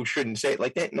 you shouldn't say it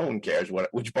like that. No one cares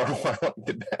which borough I like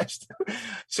the best.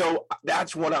 So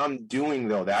that's what I'm doing,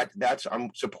 though.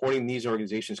 I'm supporting these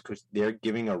organizations because they're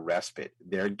giving a respite.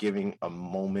 They're giving a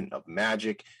moment of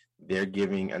magic. They're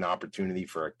giving an opportunity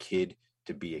for a kid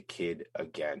to be a kid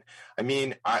again. I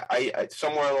mean, I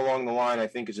somewhere along the line, I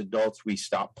think as adults, we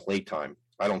stop playtime.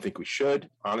 I don't think we should,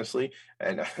 honestly.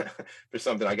 And for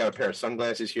something, I got a pair of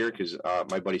sunglasses here because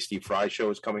my buddy Steve Fry's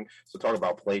show is coming. So talk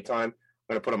about playtime.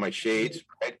 I'm going to put on my shades.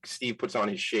 Right? Steve puts on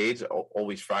his shades.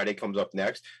 Always Friday comes up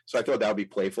next. So I thought that would be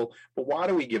playful. But why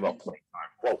do we give up playtime?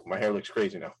 Whoa, my hair looks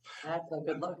crazy now. That's a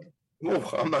good look.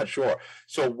 Oh, I'm not sure.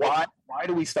 So why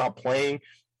do we stop playing?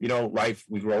 You know, life,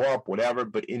 we grow up, whatever.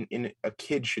 But in a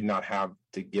kid should not have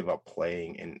to give up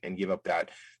playing and give up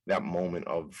that moment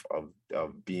of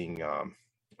being a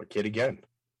kid again.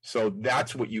 So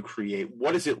that's what you create.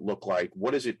 What does it look like?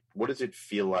 What does it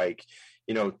feel like?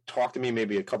 You know, talk to me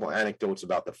maybe a couple anecdotes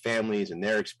about the families and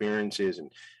their experiences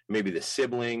and maybe the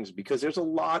siblings, because there's a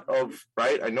lot of,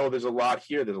 right? I know there's a lot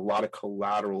here. There's a lot of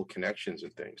collateral connections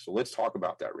and things. So let's talk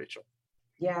about that, Rachel.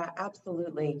 Yeah,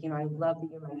 absolutely. You know, I love that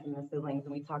you mentioned the siblings,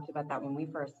 and we talked about that when we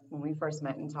first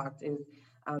met and talked. Is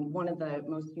one of the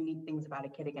most unique things about a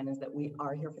kid again is that we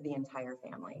are here for the entire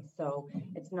family. So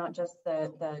it's not just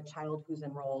the child who's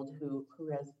enrolled who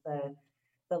has the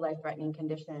life-threatening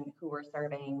condition who we're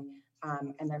serving,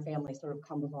 and their family sort of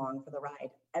comes along for the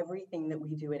ride. Everything that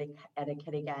we do at a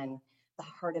Kid Again, the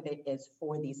heart of it is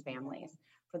for these families,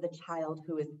 for the child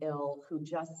who is ill, who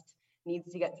just needs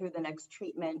to get through the next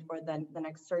treatment or the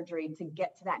next surgery to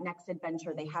get to that next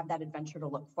adventure. They have that adventure to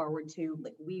look forward to.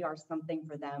 Like, we are something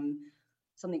for them,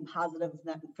 something positive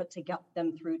to get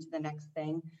them through to the next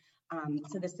thing.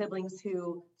 So the siblings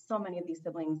so many of these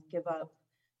siblings give up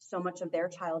so much of their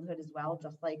childhood as well,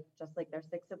 just like their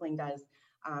sick sibling does.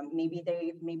 Maybe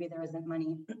there isn't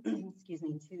money, excuse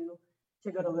me, to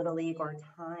go to Little League or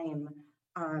time,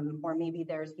 or maybe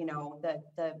there's, you know,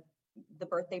 the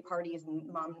birthday parties and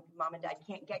mom and dad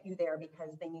can't get you there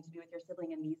because they need to be with your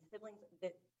sibling. And these siblings,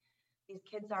 these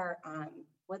kids are,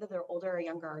 whether they're older or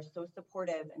younger, are so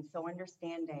supportive and so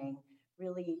understanding,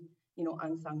 really, you know,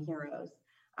 unsung heroes.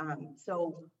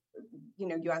 So, you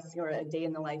know, you asked, you know, a day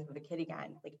in the life of a kid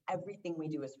again, like everything we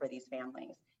do is for these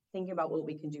families, thinking about what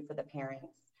we can do for the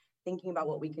parents, thinking about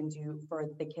what we can do for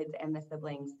the kids and the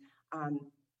siblings.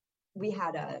 We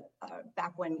had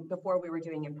before we were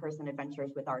doing in-person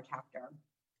adventures with our chapter,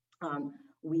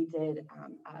 we did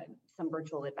some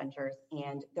virtual adventures,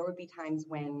 and there would be times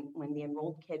when the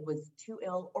enrolled kid was too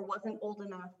ill or wasn't old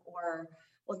enough or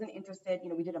wasn't interested. You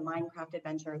know, we did a Minecraft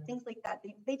adventure, things like that.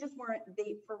 They just weren't,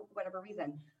 for whatever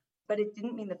reason, but it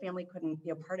didn't mean the family couldn't be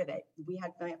a part of it. We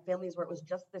had families where it was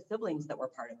just the siblings that were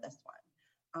part of this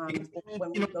one.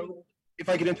 If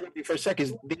I could interrupt you for a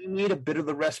second, they need a bit of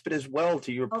the respite as well.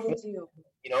 To your point, they do.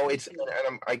 You know, it's, and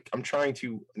I'm trying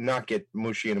to not get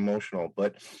mushy and emotional,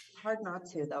 but it's hard not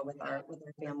to, though, with our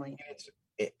family.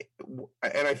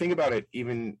 And I think about it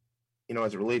even, you know,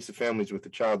 as it relates to families with a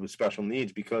child with special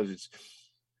needs, because it's,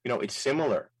 you know, it's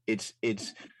similar. It's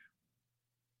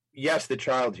yes, the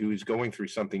child who is going through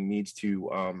something needs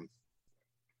to,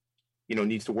 you know,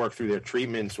 needs to work through their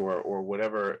treatments or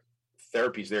whatever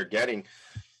therapies they're getting.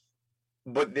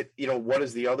 But you know, what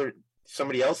is the other?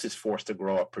 Somebody else is forced to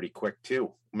grow up pretty quick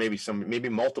too. Maybe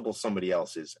multiple somebody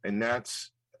else's, and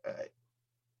that's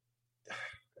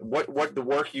what the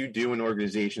work you do in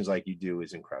organizations like you do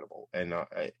is incredible. And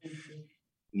I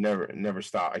never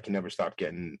stop. I can never stop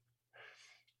getting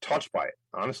touched by it.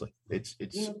 Honestly, it's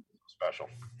special.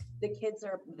 The kids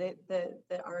are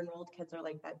our enrolled kids are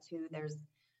like that too. There's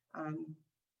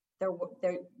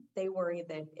they worry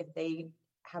that if they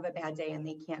have a bad day and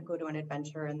they can't go to an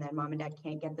adventure, and then mom and dad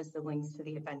can't get the siblings to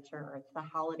the adventure, or it's the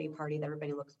holiday party that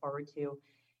everybody looks forward to.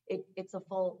 It's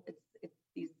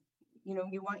these, you know,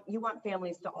 you want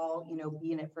families to all, you know,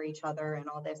 be in it for each other and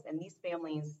all this. And these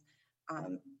families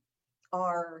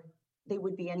they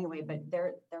would be anyway, but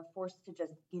they're forced to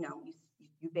just, you know,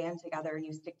 you band together and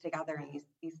you stick together, and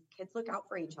these kids look out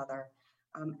for each other.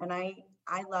 And I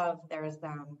love, there's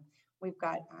a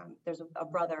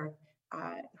brother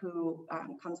who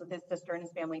comes with his sister and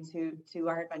his family to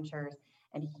our adventures,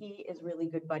 and he is really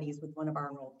good buddies with one of our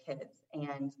enrolled kids.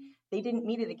 And they didn't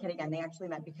meet at a kid again. They actually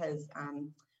met because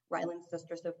Ryland's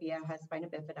sister Sophia has spina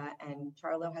bifida and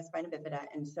Charlo has spina bifida,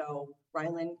 and so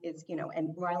Ryland is, you know,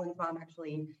 and Ryland's mom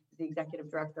actually is the executive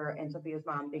director, and Sophia's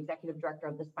mom the executive director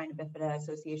of the Spina Bifida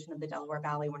Association of the Delaware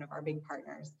Valley, one of our big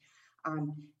partners.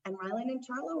 And Ryland and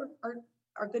Charlo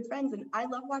are good friends, and I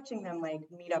love watching them like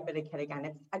meet up at a kid again.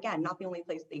 It's, again, not the only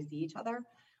place they see each other,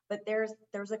 but there's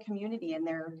a community, and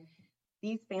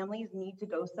these families need to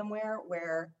go somewhere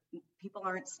where people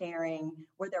aren't staring,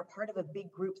 where they're part of a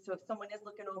big group. So if someone is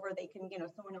looking over, they can, you know,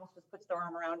 someone else just puts their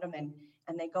arm around them and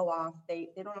they go off. They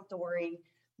don't have to worry,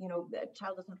 you know, the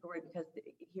child doesn't have to worry because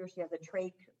he or she has a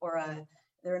trach or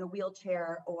they're in a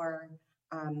wheelchair or,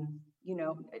 you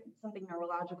know, something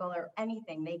neurological or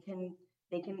anything.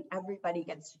 Everybody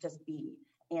gets to just be.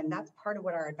 And that's part of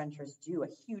what our adventures do, a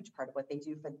huge part of what they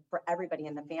do for everybody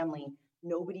in the family.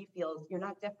 Nobody feels, you're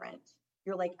not different.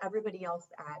 You're like everybody else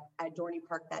at Dorney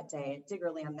Park that day, at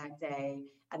Diggerland that day,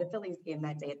 at a Phillies game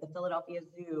that day, at the Philadelphia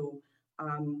Zoo.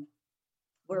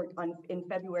 In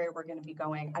February, we're going to be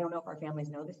going, I don't know if our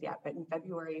families know this yet, but in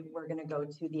February, we're going to go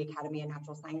to the Academy of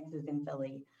Natural Sciences in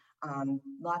Philly.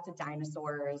 Lots of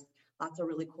dinosaurs, lots of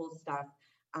really cool stuff.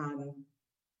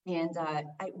 And I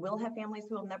will have families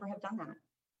who will never have done that.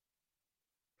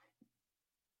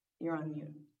 You're on mute.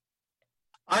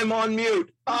 I'm on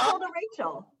mute. Hold on,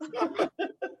 Rachel.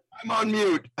 I'm on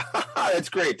mute. That's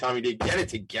great, Tommy D. Get it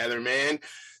together, man.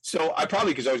 So I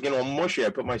probably, because I was getting all mushy, I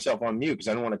put myself on mute because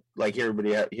I don't want to like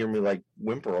everybody hear me like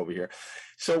whimper over here.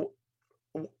 So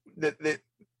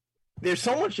there's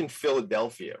so much in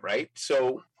Philadelphia, right?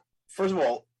 So first of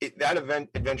all, that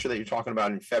adventure that you're talking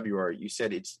about in February, you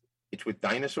said it's with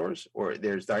dinosaurs, or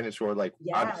there's dinosaur like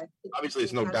obviously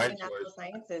it's no dinosaurs. Natural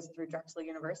Sciences through Drexel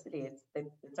University.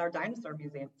 It's our dinosaur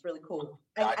museum. It's really cool,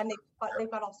 and they've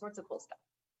got all sorts of cool stuff.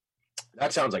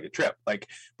 That sounds like a trip. But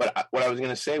what I was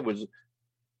going to say was,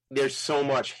 there's so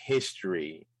much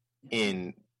history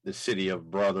in the city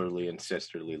of brotherly and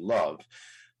sisterly love.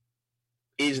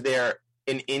 Is there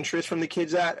an interest from the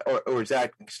kids or is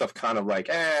that stuff kind of like,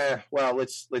 well,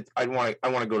 let's I want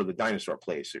to go to the dinosaur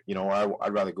place, you know, or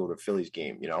I'd rather go to a Phillies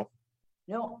game, you know?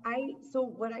 No, so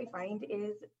what I find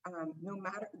is no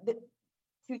matter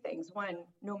two things. One,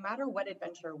 no matter what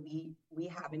adventure we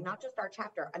have, and not just our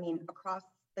chapter, I mean, across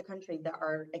the country, there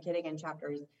are A Kid Again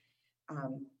chapters.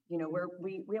 You know,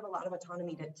 we have a lot of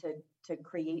autonomy to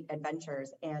create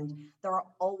adventures, and there are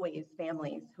always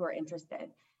families who are interested.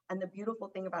 And the beautiful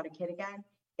thing about A Kid Again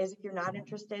is if you're not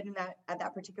interested in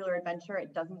that particular adventure,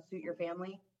 it doesn't suit your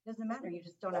family, it doesn't matter. You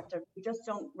just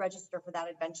don't register for that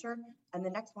adventure, and the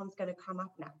next one's going to come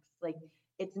up next. Like,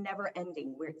 it's never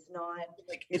ending, where it's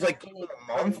like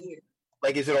a month.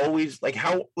 Like, is it always like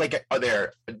how, like, are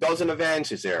there a dozen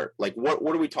events? Is there like, what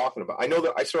are we talking about? I know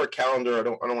that I saw a calendar. I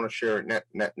don't want to share it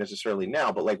net necessarily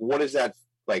now, but like, what is that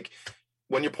like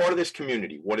when you're part of this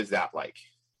community? What is that like?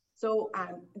 So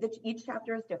each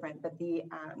chapter is different, but the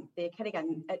Kid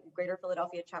Again at Greater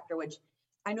Philadelphia chapter, which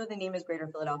I know the name is Greater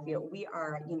Philadelphia. We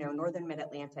are, Northern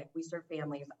Mid-Atlantic. We serve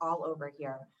families all over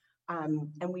here.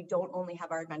 And we don't only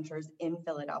have our adventures in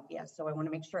Philadelphia. So I want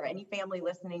to make sure any family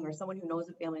listening or someone who knows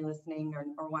a family listening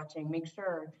or watching, make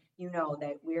sure you know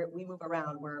that we move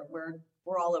around.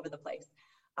 We're all over the place.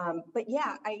 But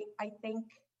yeah, I think,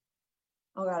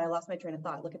 oh God, I lost my train of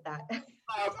thought. Look at that.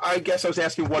 I guess I was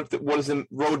asking what is the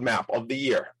roadmap of the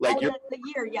year? Like the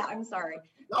year. Yeah, I'm sorry.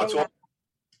 No,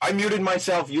 I muted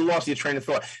myself. You lost your train of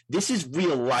thought. This is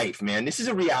real life, man. This is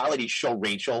a reality show,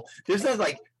 Rachel. There's not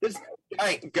like this.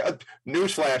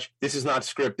 Newsflash, this is not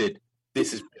scripted.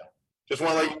 This is real. Just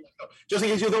want to let you know. Just in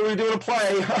case you thought we were doing a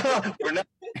play. We're not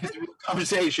doing a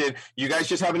conversation. You guys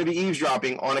just happen to be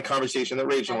eavesdropping on a conversation that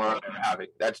Rachel and I are having.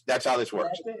 That's how this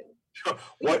works.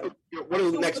 What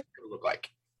does the next year look like?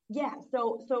 Yeah,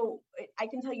 so I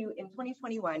can tell you in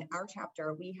 2021, our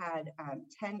chapter, we had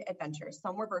 10 adventures.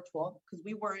 Some were virtual because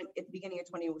we weren't at the beginning of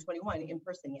 2021 in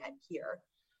person yet here.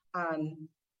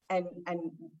 And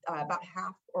about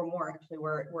half or more actually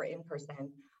were in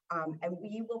person. And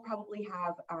we will probably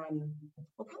have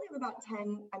about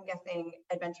 10, I'm guessing,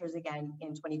 adventures again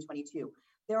in 2022.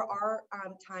 There are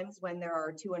times when there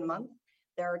are 2 in a month.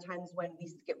 There are times when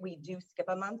we do skip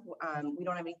a month. We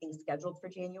don't have anything scheduled for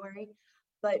January.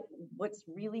 But what's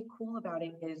really cool about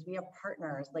it is we have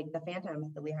partners like the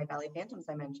Phantoms, the Lehigh Valley Phantoms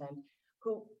I mentioned,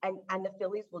 who and the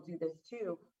Phillies will do this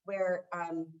too, where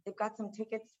they've got some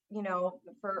tickets,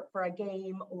 for a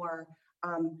game or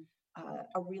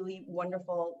a really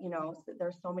wonderful,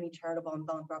 there's so many charitable and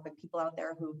philanthropic people out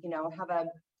there who, have a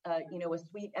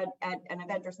suite at an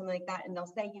event or something like that, and they'll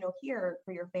say, here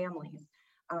for your families.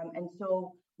 And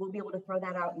so we'll be able to throw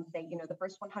that out and say, the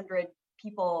first 100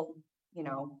 people,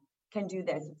 can do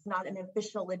this. It's not an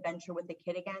official adventure with the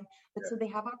Kid Again, but so they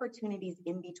have opportunities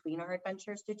in between our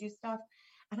adventures to do stuff.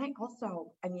 And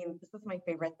this is my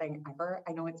favorite thing ever.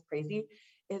 I know it's crazy,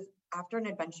 is after an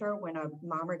adventure when a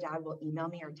mom or dad will email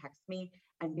me or text me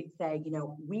and say,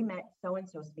 we met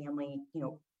so-and-so's family,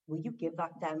 will you give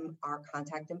them our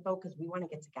contact info? Because we want to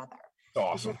get together.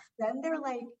 Awesome. Because then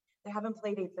they're having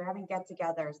play dates, they're having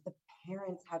get-togethers. The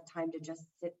parents have time to just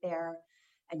sit there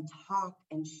and talk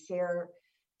and share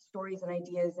stories and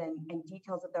ideas and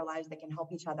details of their lives that can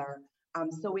help each other.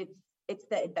 So it's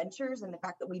the adventures and the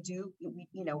fact that we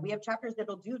have chapters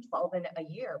that'll do 12 in a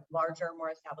year, larger,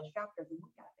 more established chapters, and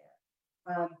look at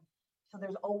there. So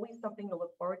there's always something to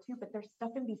look forward to, but there's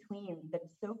stuff in between that's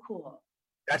so cool.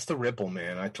 That's the ripple,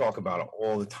 man. I talk about it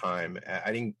all the time.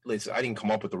 I didn't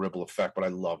come up with the ripple effect, but I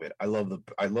love it. I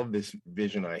love this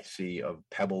vision I see of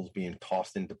pebbles being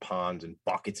tossed into ponds and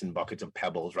buckets of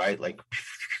pebbles, right? Like,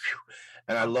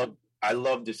 and I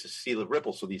love just to see the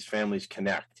ripple so these families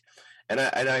connect. And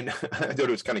I thought it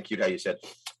was kind of cute how you said,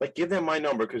 like, give them my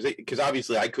number because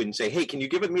obviously I couldn't say, hey, can you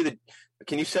send me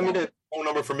the phone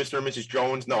number for Mr. and Mrs.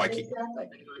 Jones? No, I can't.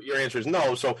 Your answer is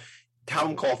no. So have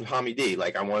them call from Tommy D.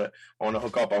 Like, I want to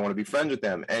hook up. I want to be friends with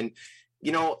them. And,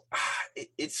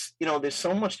 it's, there's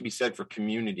so much to be said for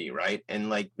community, right? And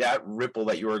like that ripple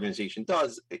that your organization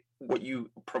does, what you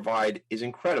provide is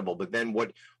incredible. But then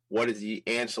what is the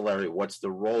ancillary? What's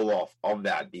the roll off of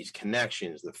that? These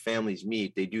connections, the families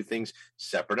meet, they do things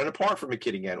separate and apart from A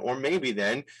Kid Again. Or maybe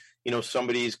then,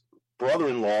 somebody's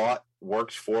brother-in-law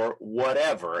works for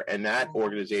whatever. And that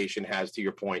organization has, to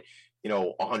your point,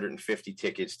 150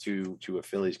 tickets to a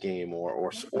Phillies game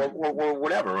or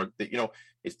whatever, or,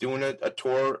 is doing a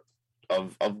tour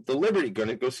of the Liberty, going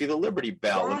to go see the Liberty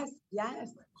Bell.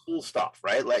 Yes. Cool stuff,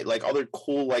 right? Like other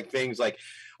cool, like things. Like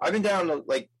I've been down to,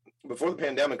 like, before the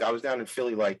pandemic, I was down in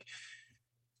Philly like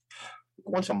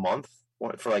once a month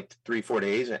for like 3-4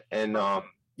 days. And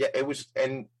it was,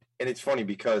 and it's funny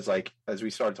because, like, as we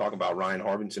started talking about Ryan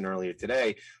Harbinson earlier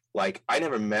today, like I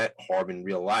never met Harb in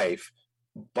real life,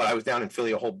 but I was down in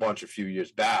Philly a few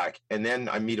years back. And then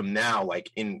I meet him now,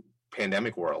 like in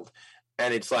pandemic world.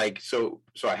 And it's like, so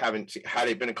I haven't, had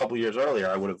it been a couple of years earlier,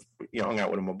 I would have, hung out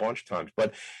with him a bunch of times.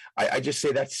 But I just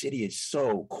say that city is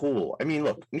so cool. I mean,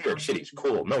 look, New York City is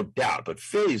cool, no doubt, but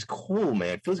Philly's cool,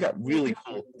 man. Philly's got really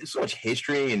cool, there's so much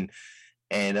history and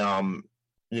I'm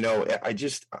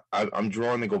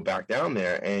drawn to go back down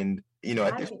there. And,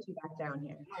 I get you back down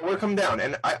here. We're coming down.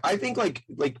 And I think like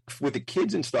with the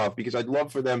kids and stuff, because I'd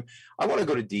love for them, I want to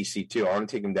go to DC too. I want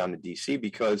to take them down to DC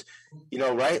because,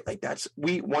 right? Like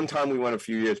one time we went a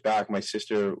few years back, my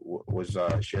sister was,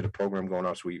 she had a program going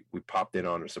on. So we popped in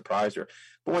on and surprised her,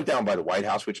 but went down by the White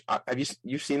House, which have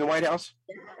you seen the White House?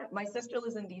 Yeah, my sister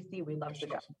lives in DC. We'd love to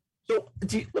go. So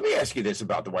let me ask you this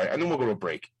about the White House, and then we'll go to a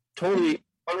break. Totally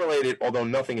unrelated, although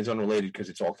nothing is unrelated because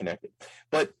it's all connected.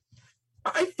 But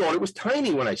I thought it was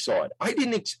tiny when I saw it. I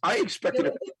expected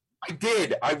it. I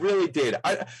did. I really did.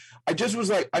 I just was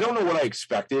like, I don't know what I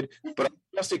expected, but I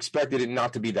just expected it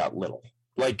not to be that little.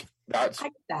 Like that's. I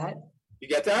get that. You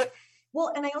get that?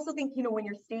 Well, and I also think, when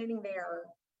you're standing there,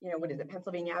 what is it,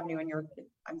 Pennsylvania Avenue, and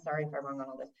I'm sorry if I'm wrong on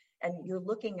all this, and you're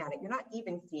looking at it, you're not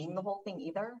even seeing the whole thing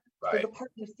either. Right. So the part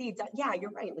you see, yeah,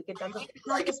 you're right. Like it doesn't, it's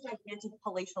not this gigantic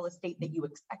palatial estate that you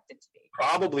expect it to be.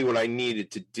 Probably what I needed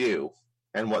to do.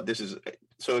 And what this is,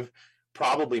 so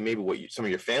probably maybe what some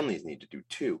of your families need to do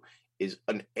too is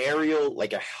an aerial,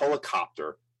 like a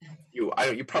helicopter. You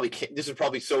probably can't. This is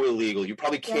probably so illegal. You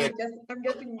probably can't. Yeah, I'm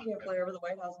guessing you can't fly over the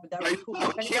White House, but that would be cool.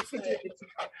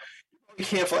 You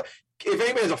can't fly. If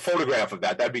anybody has a photograph of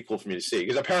that, that'd be cool for me to see.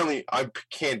 Because apparently I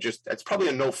can't just. It's probably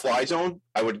a no-fly zone,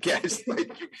 I would guess.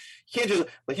 Like you can't just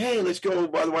like, hey, let's go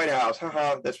by the White House.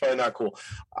 Haha, that's probably not cool.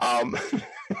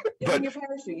 But your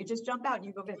parachute, you just jump out and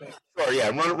you go visit. Or yeah,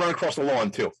 run across the lawn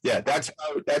too. Yeah, that's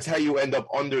how you end up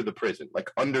under the prison,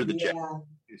 like under the jail,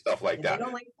 stuff like that.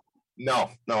 No,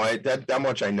 that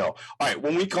much I know. All right,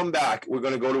 when we come back, we're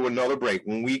going to go to another break.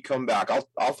 When we come back,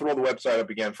 I'll throw the website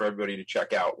up again for everybody to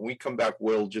check out. When we come back, I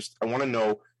want to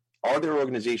know, are there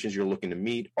organizations you're looking to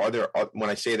meet? Are there,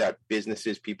 when I say that,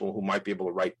 businesses, people who might be able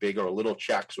to write bigger or little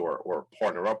checks or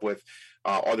partner up with?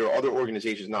 Are there other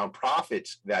organizations,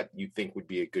 nonprofits, that you think would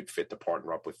be a good fit to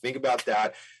partner up with? Think about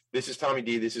that. This is Tommy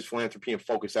D. This is Philanthropy in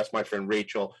Focus. That's my friend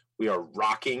Rachel. We are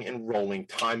rocking and rolling.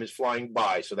 Time is flying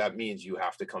by, so that means you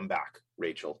have to come back,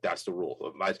 Rachel. That's the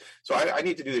rule. So I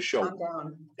need to do the show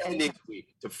next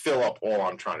week to fill up all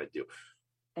I'm trying to do.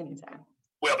 Anytime.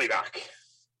 We'll be back.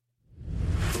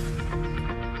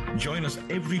 Join us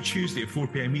every Tuesday at 4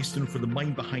 p.m. Eastern for the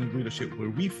Mind Behind Leadership, where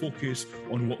we focus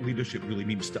on what leadership really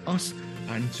means to us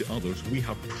and to others. We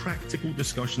have practical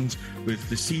discussions with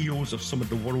the CEOs of some of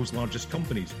the world's largest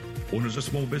companies, owners of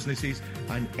small businesses,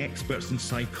 and experts in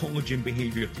psychology and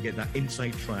behavior to get that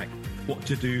inside track, what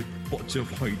to do, what to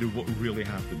avoid, and what really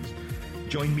happens.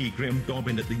 Join me, Graham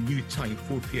Dobbin, at the new time,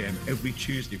 4 p.m. every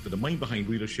Tuesday for the Mind Behind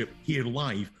Leadership, here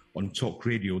live on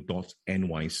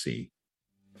talkradio.nyc.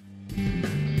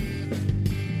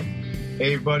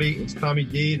 Hey everybody, it's Tommy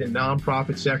D, the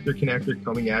Nonprofit Sector Connector,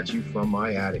 coming at you from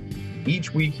my attic.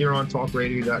 Each week here on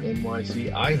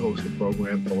talkradio.nyc, I host the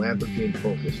program Philanthropy in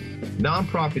Focus.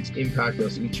 Nonprofits impact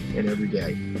us each and every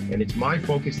day, and it's my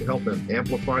focus to help them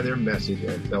amplify their message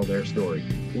and tell their story.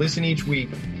 Listen each week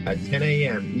at 10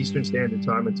 a.m. Eastern Standard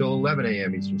Time until 11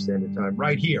 a.m. Eastern Standard Time,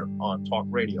 right here on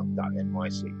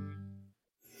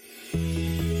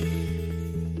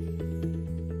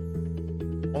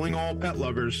talkradio.nyc. Calling all pet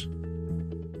lovers.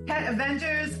 Pet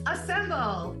Avengers,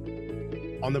 assemble!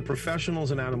 On the Professionals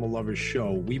and Animal Lovers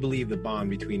show, we believe the bond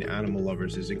between animal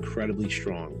lovers is incredibly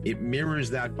strong. It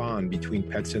mirrors that bond between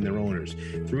pets and their owners.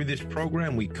 Through this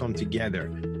program, we come together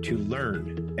to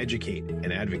learn, educate,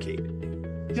 and advocate.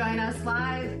 Join us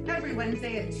live every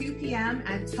Wednesday at 2 p.m.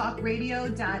 at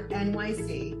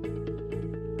talkradio.nyc.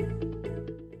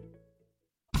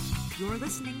 You're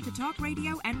listening to Talk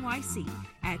Radio NYC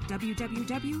at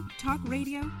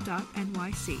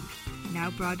www.talkradio.nyc.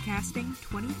 Now broadcasting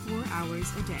 24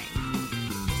 hours a day.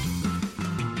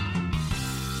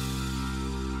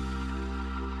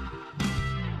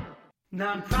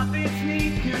 Nonprofits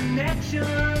need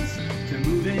connections to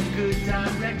move in good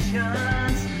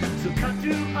directions. So cut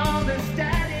through all the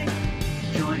static.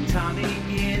 Join Tommy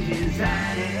in his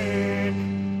attic.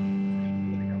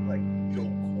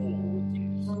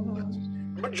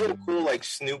 Remember Joe Cool, like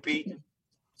Snoopy?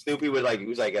 Snoopy was like, it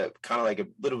was like a kind of like a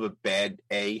little bit bad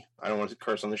A. I don't want to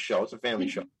curse on the show. It's a family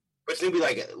show. But Snoopy,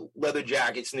 like a leather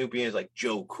jacket, Snoopy is like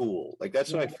Joe Cool. Like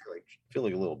that's what I feel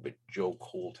like a little bit Joe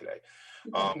Cool today.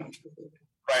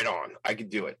 Right on. I could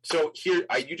do it. So here,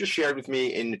 you just shared with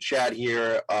me in the chat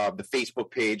here, the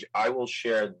Facebook page. I will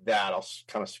share that. I'll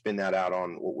kind of spin that out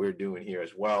on what we're doing here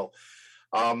as well.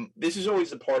 This is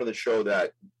always the part of the show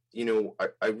that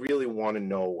I really want to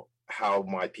know how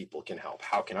my people can help.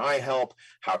 How can I help?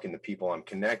 How can the people I'm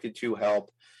connected to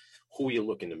help? Who are you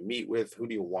looking to meet with? Who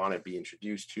do you want to be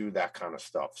introduced to? That kind of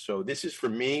stuff. So this is for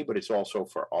me, but it's also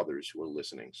for others who are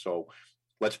listening. So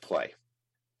let's play.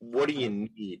 What do you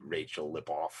need, Rachel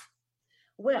Lipoff?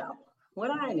 Well,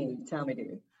 what I need, tell me,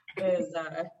 dude, is,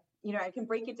 I can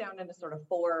break it down into sort of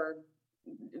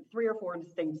 3 or 4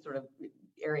 distinct sort of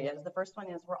areas. The first one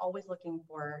is we're always looking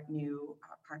for new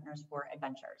partners for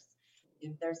adventures.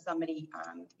 If there's somebody,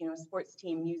 sports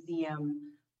team,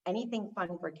 museum, anything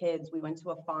fun for kids. We went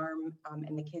to a farm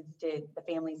and the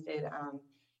families did,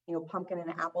 pumpkin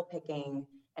and apple picking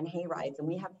and hay rides. And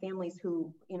we have families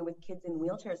who, with kids in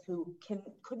wheelchairs who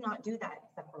could not do that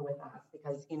except for with us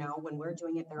because, when we're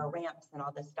doing it, there are ramps and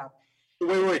all this stuff.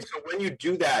 Wait. So when you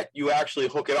do that, you actually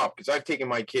hook it up? Because I've taken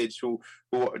my kids who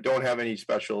don't have any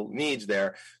special needs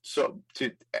there.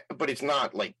 But it's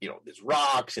not like, there's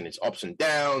rocks and it's ups and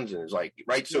downs and it's like,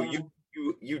 right. So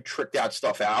you trick that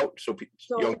stuff out. So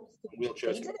young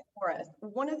wheelchairs. They did it for us.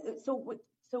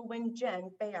 So when Jen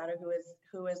Beata,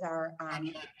 who is our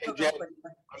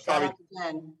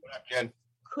Jen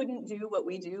couldn't do what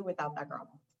we do without that girl.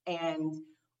 And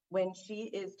when she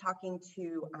is talking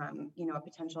to a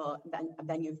potential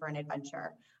venue for an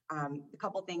adventure, a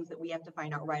couple things that we have to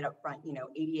find out right up front,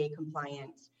 ADA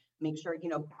compliant, make sure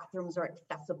bathrooms are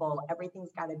accessible,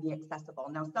 everything's got to be accessible.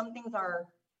 Now some things are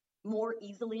more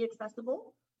easily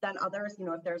accessible than others,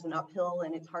 if there's an uphill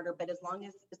and it's harder, but as long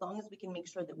as we can make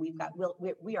sure that we've got,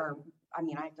 we are, I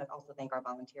have to also thank our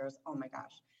volunteers. Oh my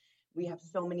gosh, we have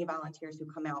so many volunteers who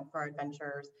come out for our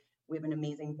adventures. We have an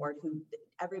amazing board who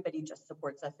everybody just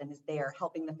supports us and is there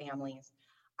helping the families.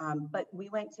 But we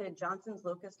went to Johnson's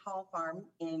Locust Hall Farm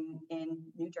in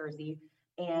New Jersey,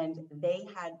 and they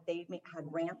had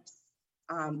ramps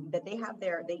that they have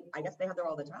there. I guess they have there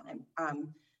all the time.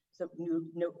 So new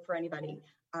note for anybody.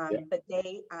 But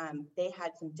they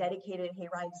had some dedicated hay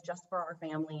rides just for our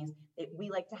families. We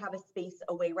like to have a space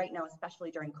away right now,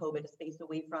 especially during COVID, a space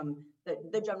away from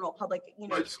the general public.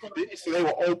 So they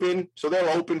were open. So they're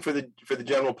open for the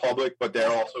general public, but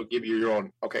they'll also give you your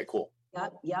own. Okay, cool.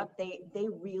 Yep.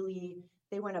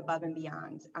 They went above and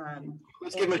beyond.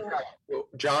 Let's give them a try.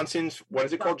 Johnson's. What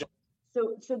is it called?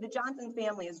 So the Johnson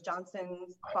family is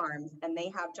Johnson's Farms, and they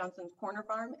have Johnson's Corner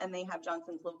Farm, and they have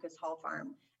Johnson's Locust Hall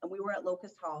Farm. And we were at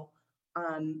Locust Hall,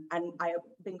 and I've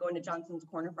been going to Johnson's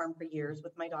Corner Farm for years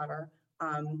with my daughter.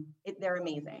 They're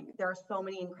amazing. There are so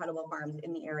many incredible farms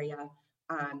in the area,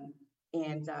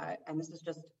 and this is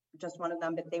just one of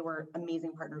them. But they were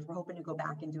amazing partners. We're hoping to go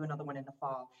back and do another one in the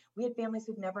fall. We had families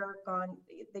who've never gone.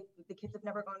 The kids have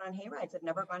never gone on hay rides, have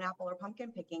never gone apple or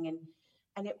pumpkin picking,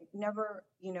 and it never,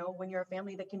 when you're a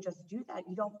family that can just do that,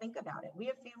 you don't think about it. We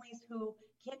have families who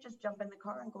can't just jump in the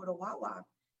car and go to Wawa.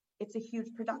 It's a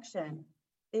huge production.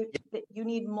 You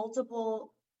need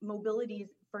multiple mobilities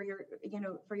for your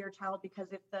child,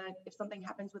 because if something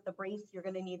happens with the brace, you're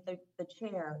going to need the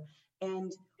chair.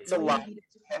 And it's a lot.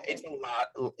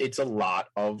 It's a lot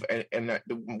of, and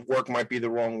the work might be the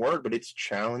wrong word, but it's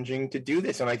challenging to do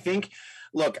this. And I think,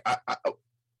 look,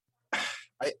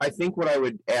 I think what I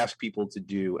would ask people to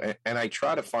do, and I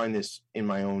try to find this in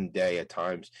my own day at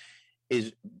times,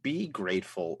 is be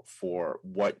grateful for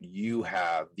what you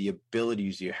have, the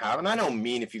abilities you have. And I don't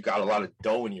mean if you've got a lot of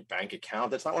dough in your bank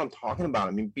account. That's not what I'm talking about.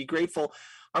 I mean, be grateful.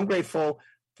 I'm grateful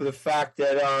for the fact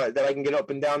that I can get up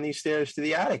and down these stairs to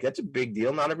the attic. That's a big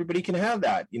deal. Not everybody can have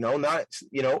that.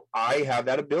 I have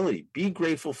that ability. Be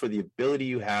grateful for the ability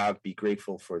you have. Be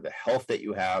grateful for the health that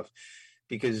you have,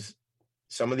 because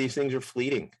some of these things are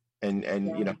fleeting. And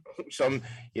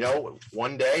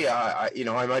one day, I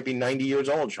might be 90 years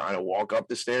old trying to walk up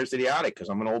the stairs to the attic because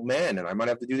I'm an old man, and I might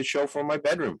have to do the show from my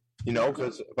bedroom,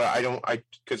 because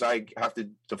I have to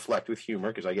deflect with humor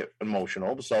because I get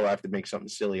emotional. So I have to make something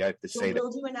silly. I have to say that.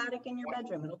 We'll do an attic in your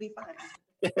bedroom. It'll be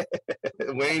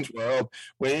fine. Wayne's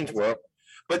World.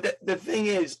 But the thing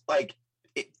is,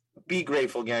 be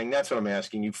grateful, gang. That's what I'm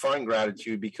asking you. Find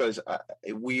gratitude, because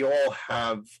we all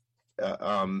have.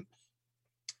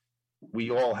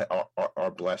 We all are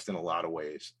blessed in a lot of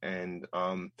ways. And,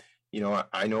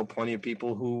 I know plenty of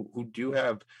people who do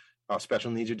have special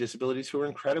needs or disabilities who are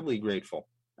incredibly grateful.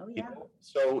 Oh, yeah.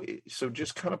 So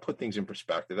just kind of put things in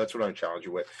perspective. That's what I challenge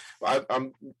you with. I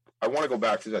want to go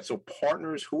back to that. So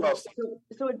partners, who else?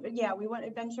 We want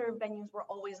adventure venues. We're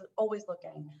always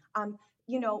looking.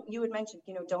 You had mentioned,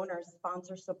 donors,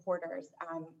 sponsors, supporters.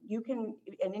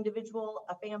 An individual,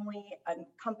 a family, a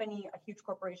company, a huge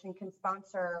corporation can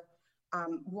sponsor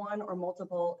one or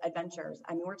multiple adventures.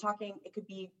 I mean, we're talking, it could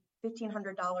be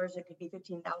 $1,500, it could be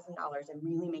 $15,000, and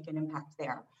really make an impact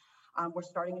there. We're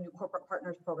starting a new corporate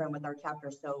partners program with our chapter.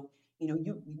 So,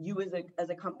 you as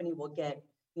a company will get,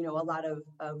 a lot of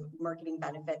marketing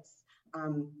benefits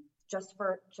just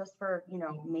for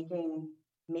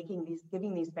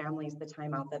giving these families the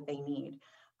time out that they need.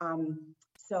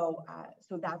 So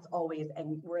that's always,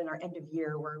 and we're in our end of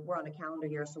year, we're on a calendar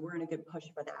year, so we're in a good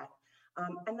push for that.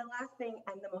 And the last thing,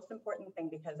 and the most important thing,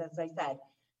 because as I said,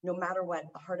 no matter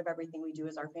what, the heart of everything we do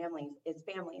is our families, is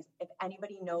families. If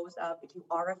anybody knows if you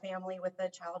are a family with a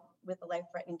child with a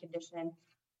life-threatening condition,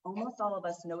 almost all of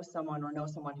us know someone or know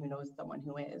someone who knows someone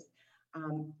who is.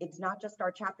 It's not just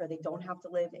our chapter. They don't have to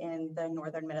live in the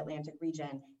Northern Mid-Atlantic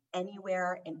region.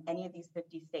 Anywhere in any of these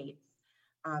 50 states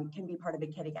can be part of a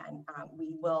Kid Again.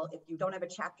 We will, if you don't have a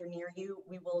chapter near you,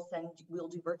 we'll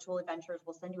do virtual adventures.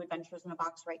 We'll send you adventures in a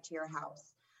box right to your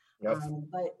house. Yep.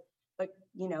 But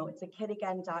it's a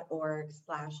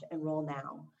kidagain.org/enroll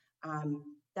now.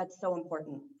 That's so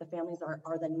important. The families are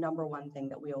the number one thing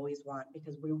that we always want,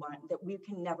 because we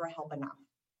can never help enough.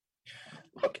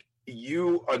 Look,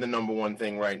 you are the number one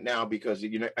thing right now, because I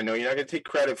know you're not going to take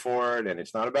credit for it, and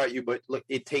it's not about you, but look,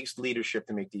 it takes leadership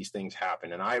to make these things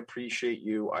happen. And I appreciate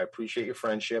you. I appreciate your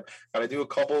friendship. Got to do a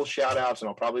couple of shout outs, and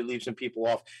I'll probably leave some people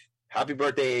off. Happy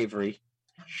birthday, Avery.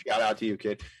 Shout out to you,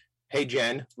 kid. Hey,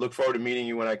 Jen, look forward to meeting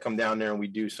you when I come down there and we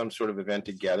do some sort of event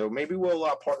together. Maybe we'll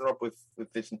partner up with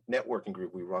this networking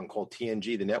group we run called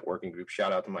TNG, the networking group.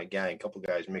 Shout out to my gang, a couple of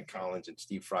guys, Mick Collins and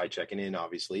Steve Fry, checking in,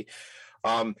 obviously.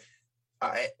 I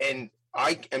am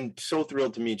so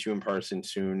thrilled to meet you in person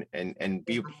soon and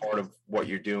be a part of what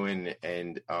you're doing.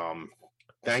 And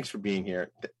thanks for being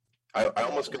here. I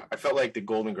felt like the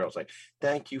Golden Girls, like,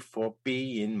 thank you for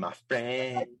being my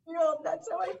friend. That's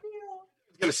how I feel.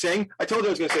 Gonna sing. I told you I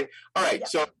was gonna sing. All right,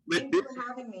 so thank you for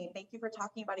having me. Thank you for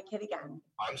talking about a Kid Again.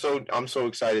 I'm so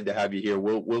excited to have you here.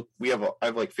 I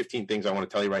have like 15 things I want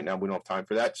to tell you right now. We don't have time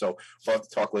for that, so we'll have to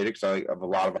talk later because I have a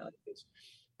lot of ideas.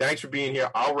 Thanks for being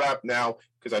here. I'll wrap now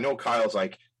because I know Kyle's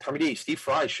like, Tommy D, Steve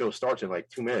Fry's show starts in like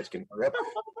 2 minutes. Can you wrap?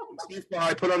 Steve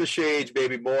Fry, put on the shades,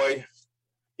 baby boy.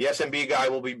 The SMB guy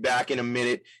will be back in a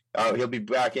minute. He'll be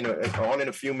back in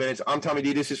a few minutes. I'm Tommy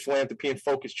D. This is Philanthropy in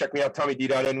Focus. Check me out,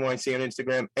 TommyD.NYC on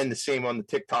Instagram, and the same on the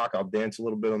TikTok. I'll dance a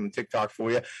little bit on the TikTok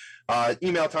for you.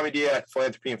 Email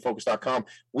TommyD@philanthropyinfocus.com.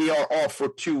 We are off for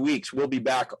 2 weeks. We'll be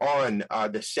back on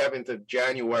the 7th of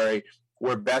January,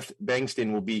 where Beth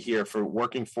Bengston will be here for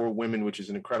Working for Women, which is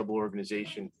an incredible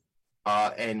organization.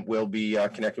 And we'll be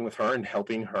connecting with her and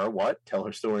helping her tell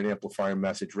her story and amplify her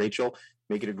message. Rachel,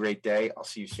 make it a great day. I'll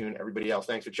see you soon. Everybody else,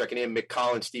 thanks for checking in. Mick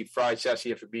Collins, Steve Fry,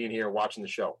 Cessia for being here, watching the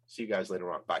show. See you guys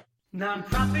later on. Bye.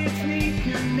 Nonprofits need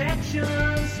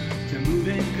connections to move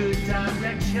in good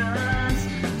directions.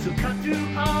 So cut through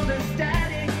all the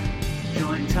static.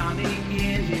 Join Tommy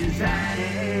in his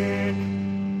attic.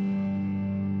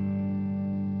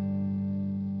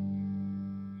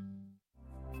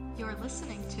 You're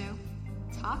listening to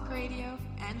Talk Radio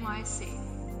NYC.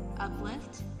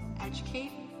 Uplift,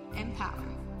 educate, empower.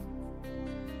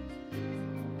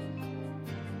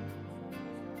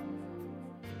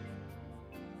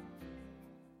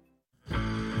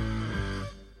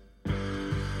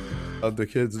 Of the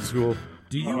kids at school.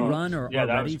 Do you run or are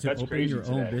ready to open your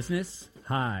own business?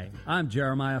 Hi, I'm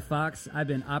Jeremiah Fox. I've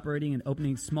been operating and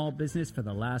opening small business for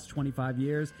the last 25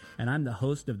 years, and I'm the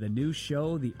host of the new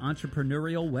show, The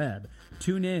Entrepreneurial Web.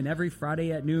 Tune in every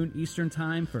Friday at noon Eastern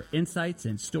Time for insights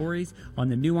and stories on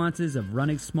the nuances of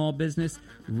running small business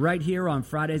right here on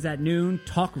Fridays at noon,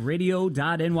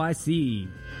 talkradio.nyc.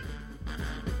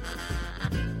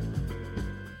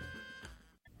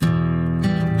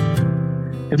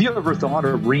 Have you ever thought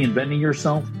of reinventing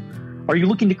yourself? Are you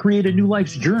looking to create a new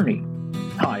life's journey?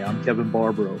 Hi, I'm Kevin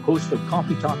Barbaro, host of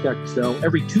Coffee Talk XL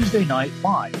every Tuesday night,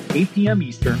 8 p.m.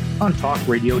 Eastern on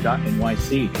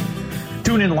talkradio.nyc.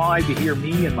 Tune in live to hear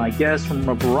me and my guests from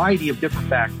a variety of different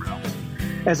backgrounds.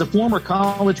 As a former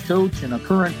college coach and a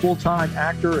current full-time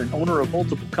actor and owner of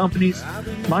multiple companies,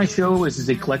 my show is as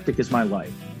eclectic as my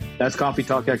life. That's Coffee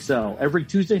Talk XL every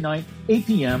Tuesday night, 8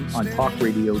 p.m. on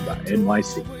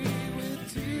talkradio.nyc.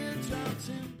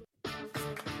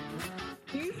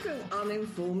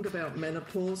 Uninformed about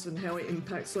menopause and how it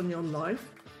impacts on your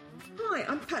life? Hi,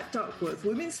 I'm Pat Duckworth,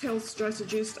 women's health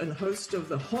strategist and host of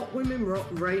the Hot Women Rock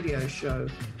radio show,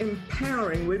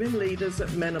 empowering women leaders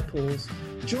at menopause.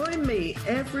 Join me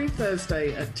every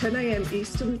Thursday at 10 a.m.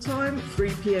 Eastern Time,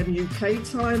 3 p.m. UK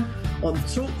time on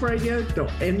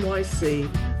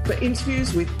talkradio.nyc for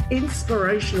interviews with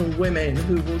inspirational women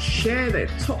who will share their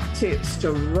top tips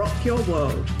to rock your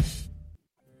world.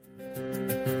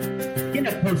 In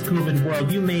a post-COVID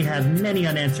world, you may have many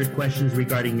unanswered questions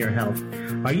regarding your health.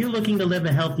 Are you looking to live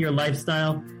a healthier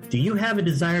lifestyle? Do you have a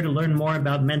desire to learn more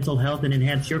about mental health and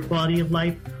enhance your quality of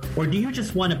life? Or do you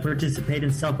just want to participate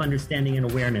in self-understanding and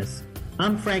awareness?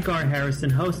 I'm Frank R. Harrison,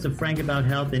 host of Frank About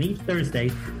Health, and each Thursday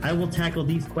I will tackle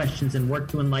these questions and work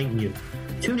to enlighten you.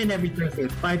 Tune in every Thursday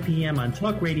at 5 p.m. on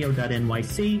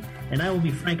talkradio.nyc, and I will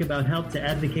be frank about health to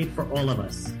advocate for all of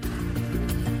us.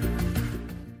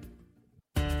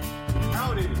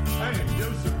 Howdy, I am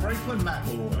Joseph Franklin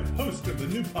McElroy, host of the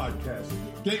new podcast,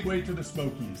 Gateway to the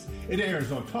Smokies. It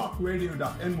airs on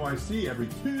talkradio.nyc every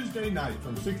Tuesday night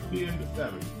from 6 p.m. to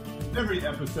 7. Every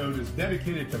episode is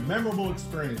dedicated to memorable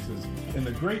experiences in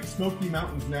the Great Smoky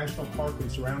Mountains National Park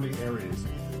and surrounding areas.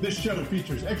 This show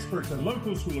features experts and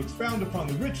locals who will expound upon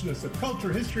the richness of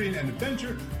culture, history, and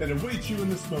adventure that awaits you in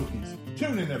the Smokies.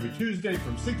 Tune in every Tuesday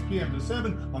from 6 p.m. to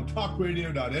 7 on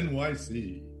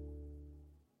talkradio.nyc.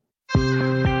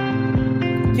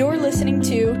 You're listening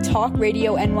to Talk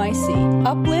Radio NYC.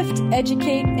 Uplift,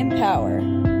 educate, empower.